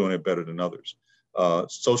 Some are doing it better than others.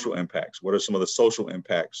 Social impacts. What are some of the social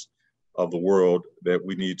impacts of the world that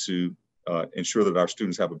we need to ensure that our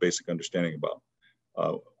students have a basic understanding about?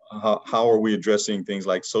 How are we addressing things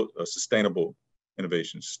like sustainable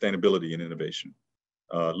innovation, sustainability and innovation,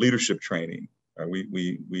 leadership training?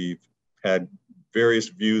 We've had various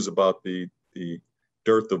views about the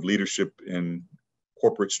dearth of leadership in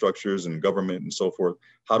corporate structures and government and so forth.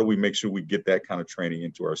 How do we make sure we get that kind of training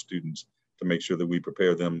into our students to make sure that we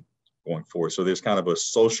prepare them going forward? So there's kind of a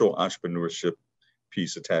social entrepreneurship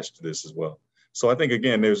piece attached to this as well. So I think,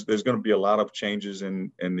 again, there's going to be a lot of changes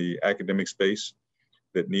in the academic space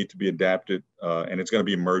that need to be adapted, and it's going to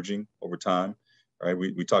be emerging over time. Right?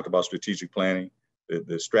 We talked about strategic planning.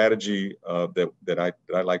 The strategy that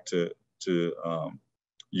I like to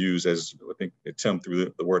use, as I think Tim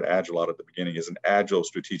threw the word agile out at the beginning, is an agile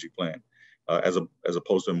strategic plan, as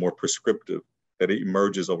opposed to a more prescriptive, that it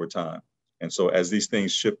emerges over time. And so as these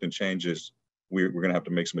things shift and changes, we're going to have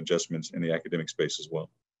to make some adjustments in the academic space as well.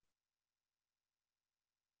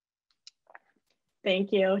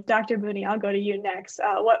 Thank you. Dr. Booney, I'll go to you next.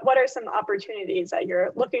 What are some opportunities that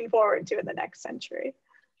you're looking forward to in the next century?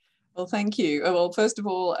 Well, thank you. Well, first of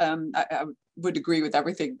all, I would agree with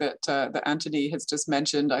everything that Anthony has just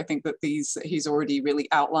mentioned. I think that he's already really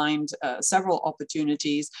outlined several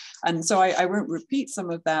opportunities, and so I won't repeat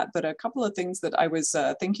some of that. But a couple of things that I was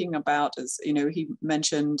thinking about is, he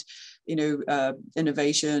mentioned,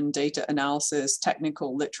 innovation, data analysis,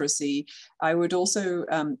 technical literacy. I would also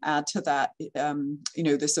add to that,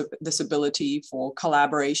 this ability for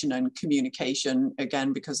collaboration and communication,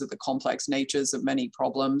 again, because of the complex natures of many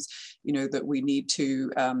problems, that we need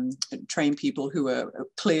to train people who are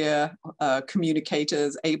clear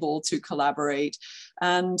communicators, able to collaborate.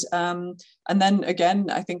 And then again,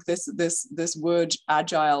 I think this word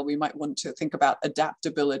agile, we might want to think about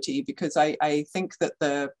adaptability, because I think that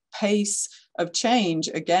the pace of change,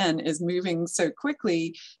 again, is moving so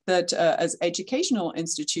quickly that as educational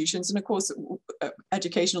institutions, and of course,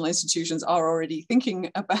 educational institutions are already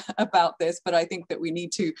thinking about this, but I think that we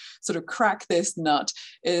need to sort of crack this nut,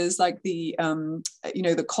 is like the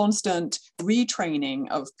constant retraining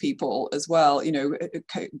of people as well,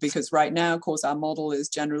 because right now, of course, our model is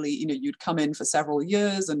generally, you'd come in for several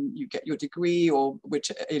years and you get your degree, or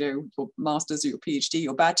which, your master's, your PhD,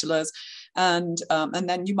 your bachelor's, and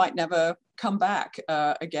then you might never come back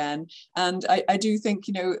again. And I do think,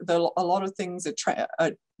 a lot of things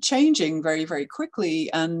are changing very, very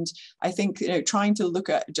quickly. And I think, trying to look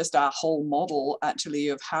at just our whole model, actually,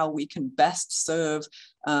 of how we can best serve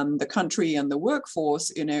the country and the workforce,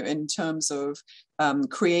 in terms of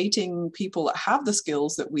creating people that have the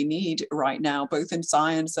skills that we need right now, both in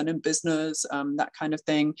science and in business, that kind of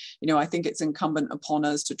thing. I think it's incumbent upon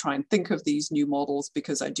us to try and think of these new models,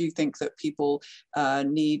 because I do think that people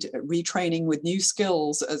need retraining with new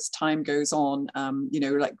skills as time goes on.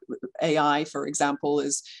 Like AI, for example,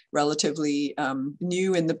 is relatively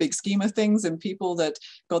new in the big scheme of things, and people that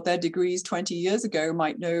got their degrees 20 years ago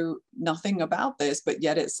might know nothing about this, but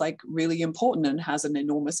yet it's like really important and has an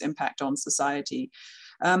enormous impact on society.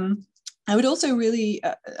 I would also really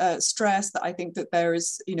stress that I think that there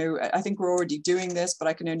is, I think we're already doing this, but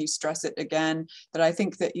I can only stress it again, that I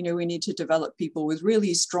think that, we need to develop people with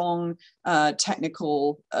really strong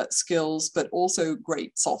technical skills, but also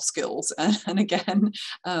great soft skills. And again,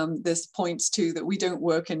 this points to that we don't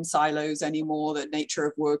work in silos anymore, the nature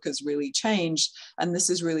of work has really changed, and this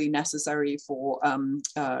is really necessary for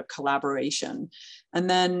collaboration. And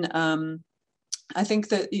then I think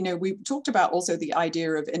that, we talked about also the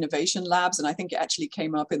idea of innovation labs, and I think it actually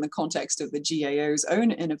came up in the context of the GAO's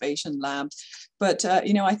own innovation lab. But,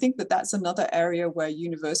 I think that that's another area where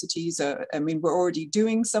universities are, we're already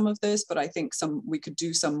doing some of this, but I think we could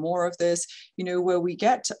do some more of this, where we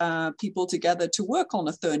get people together to work on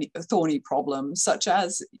a thorny problem, such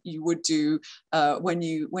as you would do when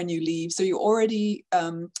you leave. So you already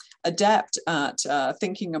adept at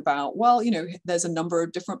thinking about, well, there's a number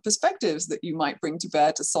of different perspectives that you might bring to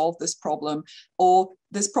bear to solve this problem, or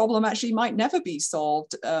this problem actually might never be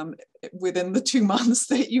solved within the 2 months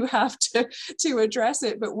that you have to address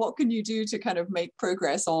it, but what can you do to kind of make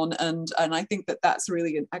progress on? And I think that that's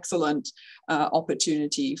really an excellent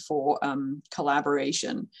opportunity for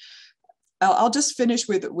collaboration. I'll just finish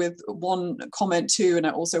with one comment too, and I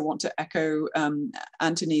also want to echo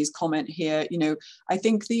Anthony's comment here. You know, I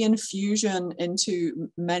think the infusion into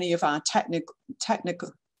many of our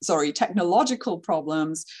technological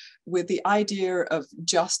problems with the idea of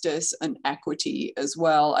justice and equity as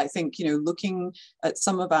well. I think, you know, looking at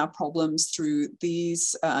some of our problems through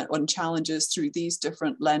these and challenges through these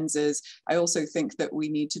different lenses, I also think that we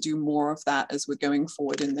need to do more of that as we're going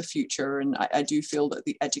forward in the future. And I do feel that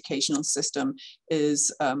the educational system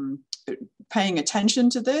is paying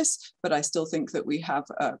attention to this, but I still think that we have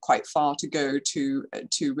quite far to go to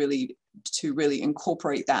really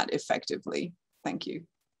incorporate that effectively. Thank you.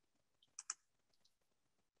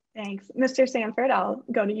 Thanks. Mr. Sanford, I'll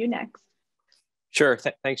go to you next. Sure.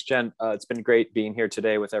 Thanks, Jen. It's been great being here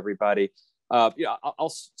today with everybody. I'll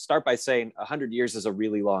start by saying 100 years is a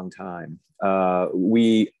really long time.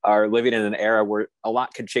 We are living in an era where a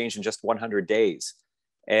lot could change in just 100 days.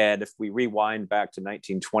 And if we rewind back to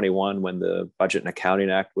 1921, when the Budget and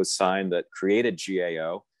Accounting Act was signed that created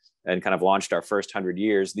GAO and kind of launched our first 100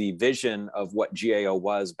 years, the vision of what GAO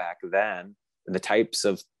was back then and the types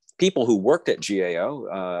of people who worked at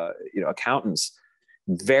GAO, accountants,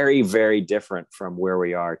 very, very different from where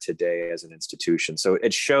we are today as an institution. So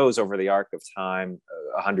it shows over the arc of time,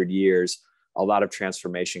 100 years, a lot of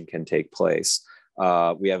transformation can take place.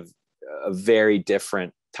 We have a very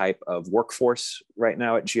different type of workforce right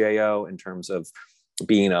now at GAO in terms of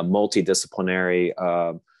being a multidisciplinary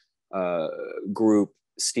group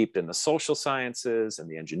steeped in the social sciences and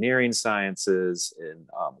the engineering sciences, in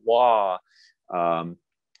law,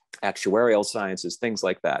 actuarial sciences, things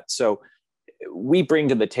like that. So we bring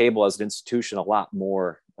to the table as an institution a lot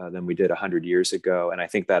more than we did 100 years ago. And I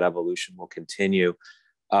think that evolution will continue.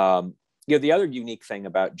 The other unique thing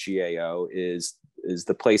about GAO is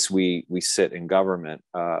the place we sit in government,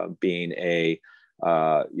 being a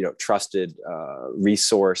trusted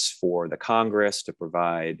resource for the Congress to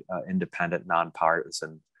provide independent,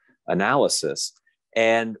 nonpartisan analysis.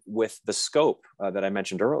 And with the scope that I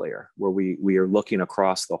mentioned earlier, where we are looking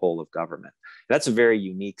across the whole of government. That's a very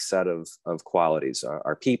unique set of qualities,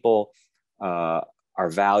 our people, our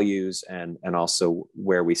values, and also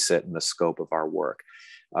where we sit in the scope of our work.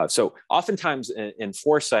 So oftentimes in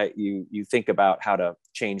foresight, you think about how to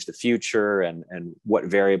change the future and what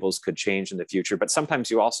variables could change in the future, but sometimes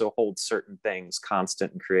you also hold certain things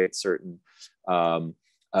constant and create certain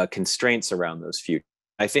constraints around those futures.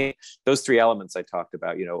 I think those three elements I talked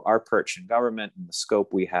about, our perch in government and the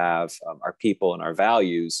scope we have, our people and our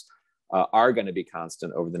values are going to be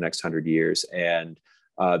constant over the next 100 years. And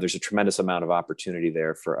there's a tremendous amount of opportunity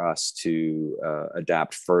there for us to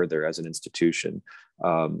adapt further as an institution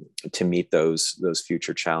to meet those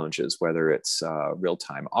future challenges, whether it's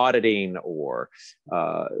real-time auditing or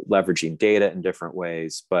leveraging data in different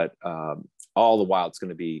ways. But all the while, it's going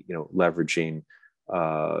to be leveraging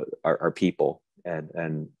our people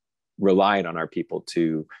and relying on our people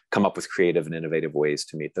to come up with creative and innovative ways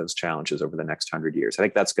to meet those challenges over the next 100 years. I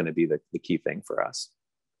think that's going to be the key thing for us.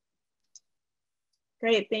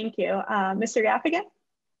 Great, thank you. Mr. Gaffigan?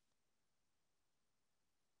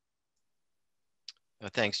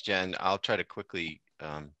 Thanks, Jen. I'll try to quickly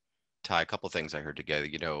tie a couple of things I heard together.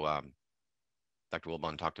 Dr.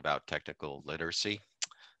 Wilbon talked about technical literacy.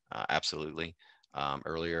 Absolutely.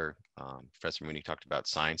 Earlier, Professor Mooney talked about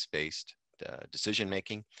science-based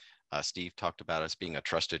decision-making. Steve talked about us being a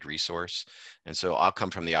trusted resource. And so I'll come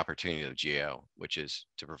from the opportunity of GAO, which is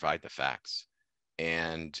to provide the facts.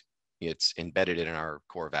 And it's embedded in our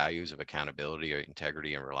core values of accountability,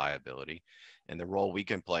 integrity, and reliability. And the role we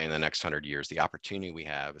can play in the next 100 years, the opportunity we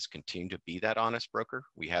have is continue to be that honest broker.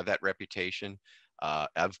 We have that reputation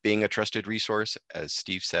of being a trusted resource, as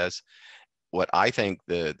Steve says. What I think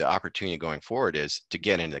the opportunity going forward is to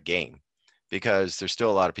get in the game, because there's still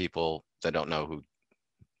a lot of people that don't know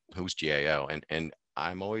who's GAO. And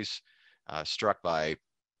I'm always struck by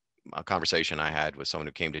a conversation I had with someone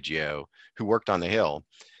who came to GAO who worked on the Hill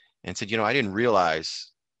and said, I didn't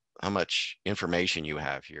realize how much information you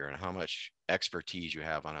have here and how much expertise you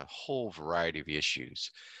have on a whole variety of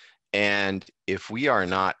issues. And if we are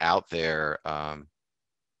not out there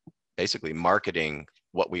basically marketing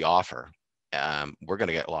what we offer, we're going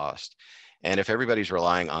to get lost. And if everybody's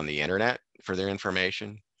relying on the internet for their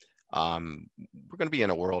information, we're going to be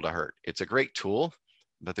in a world of hurt. It's a great tool,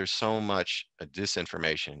 but there's so much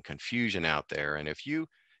disinformation, confusion out there. And if you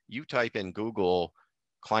type in Google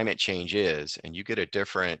climate change is, and you get a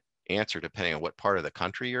different answer depending on what part of the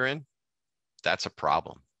country you're in, that's a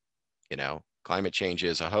problem. Climate change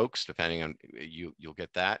is a hoax, depending on you'll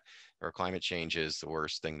get that, or climate change is the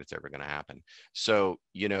worst thing that's ever going to happen. So,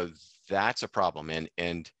 that's a problem.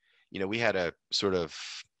 And you know, we had a sort of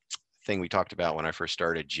thing we talked about when I first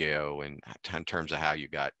started GAO, and in terms of how you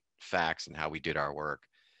got facts and how we did our work.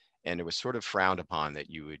 And it was sort of frowned upon that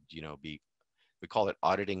you would, you know, we call it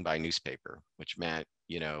auditing by newspaper, which meant,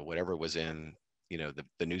 you know, whatever was in, you know,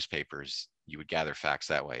 the newspapers, you would gather facts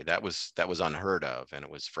that way. That was unheard of, and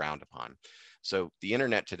it was frowned upon. So the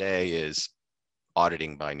internet today is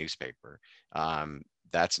auditing by newspaper.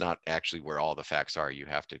 That's not actually where all the facts are. You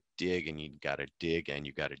have to dig, and you got to dig, and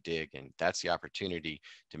you got to dig. And that's the opportunity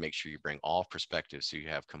to make sure you bring all perspectives so you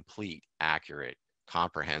have complete, accurate,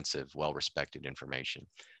 comprehensive, well-respected information.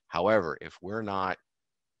 However, if we're not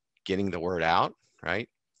getting the word out, right?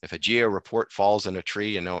 If a GEO report falls in a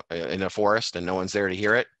tree and in a forest and no one's there to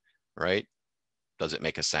hear it, right? Does it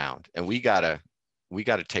make a sound? And we gotta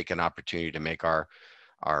take an opportunity to make our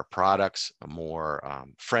products more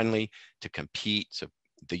friendly to compete. So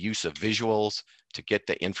the use of visuals to get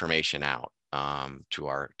the information out to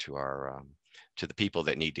the people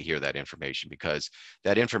that need to hear that information, because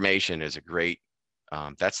that information is a great,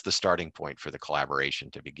 that's the starting point for the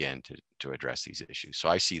collaboration to begin to address these issues. So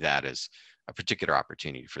I see that as a particular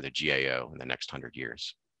opportunity for the GAO in the next 100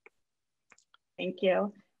 years. Thank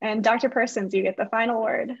you. And Dr. Persons, you get the final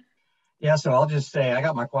word. Yeah, so I'll just say I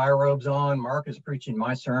got my choir robes on. Mark is preaching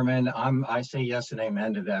my sermon. I say yes and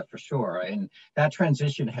amen to that for sure. And that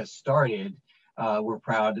transition has started. We're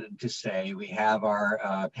proud to say we have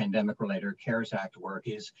our pandemic-related CARES Act work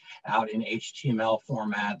is out in HTML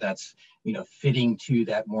format that's, you know, fitting to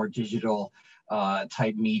that more digital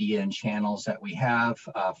type media and channels that we have.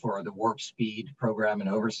 For the Warp Speed program and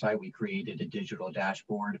oversight, we created a digital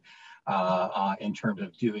dashboard in terms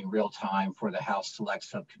of doing real time for the House Select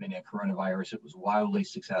Subcommittee on Coronavirus. It was wildly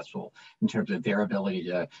successful in terms of their ability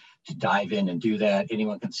to dive in and do that.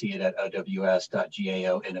 Anyone can see it at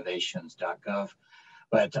ows.gaoinnovations.gov.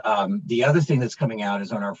 But the other thing that's coming out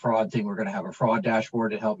is on our fraud thing. We're going to have a fraud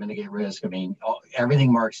dashboard to help mitigate risk. I mean,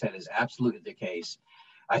 everything Mark said is absolutely the case.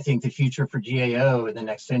 I think the future for GAO in the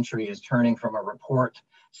next century is turning from a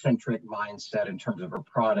report-centric mindset in terms of a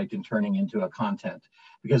product and turning into a content.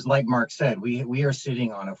 Because like Mark said, we are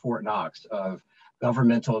sitting on a Fort Knox of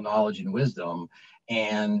governmental knowledge and wisdom,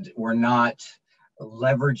 and we're not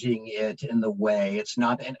leveraging it in the way, it's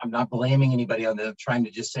not, and I'm not blaming anybody on the, trying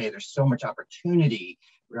to just say there's so much opportunity,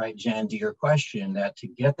 right, Jen, to your question, that to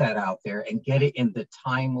get that out there and get it in the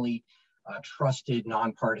timely, trusted,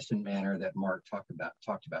 nonpartisan manner that Mark talked about.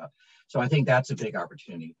 So I think that's a big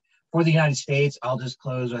opportunity. For the United States, I'll just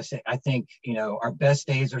close. I think, you know, our best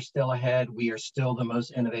days are still ahead. We are still the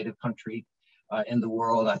most innovative country in the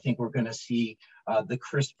world. I think we're going to see the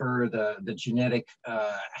CRISPR, the genetic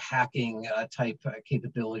hacking type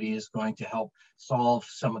capability is going to help solve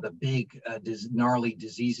some of the big gnarly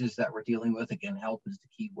diseases that we're dealing with. Again, help is the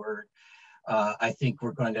key word. I think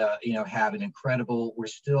we're going to, you know, have an incredible,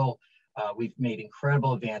 we've made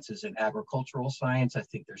incredible advances in agricultural science. I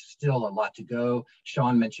think there's still a lot to go.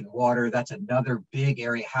 Sean mentioned water. That's another big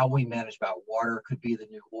area. How we manage about water could be the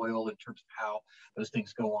new oil in terms of how those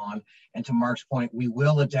things go on. And to Mark's point, we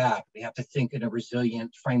will adapt. We have to think in a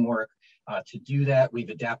resilient framework to do that. We've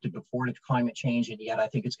adapted before to climate change, and yet I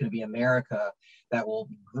think it's going to be America that will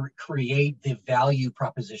create the value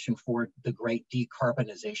proposition for the great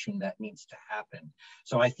decarbonization that needs to happen.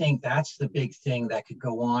 So I think that's the big thing that could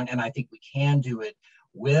go on, and I think we can do it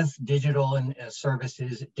with digital and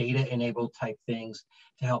services, data-enabled type things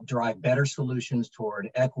to help drive better solutions toward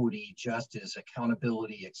equity, justice,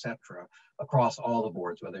 accountability, et cetera, across all the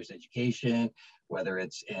boards, whether it's education, whether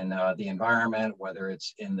it's in the environment, whether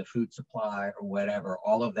it's in the food supply or whatever.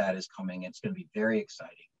 All of that is coming. It's going to be very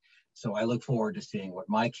exciting. So I look forward to seeing what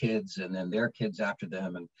my kids and then their kids after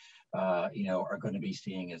them and you know, are going to be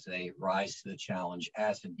seeing as they rise to the challenge,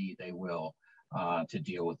 as indeed they will, to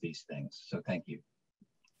deal with these things. So thank you.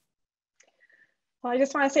 Well, I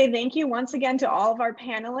just want to say thank you once again to all of our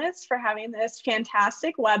panelists for having this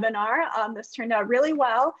fantastic webinar. This turned out really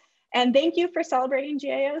well. And thank you for celebrating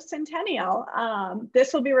GAO's Centennial.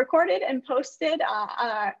 This will be recorded and posted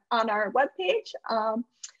on our webpage.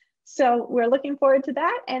 So we're looking forward to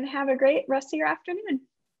that, and have a great rest of your afternoon.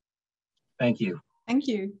 Thank you. Thank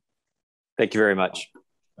you. Thank you very much.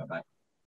 Bye-bye.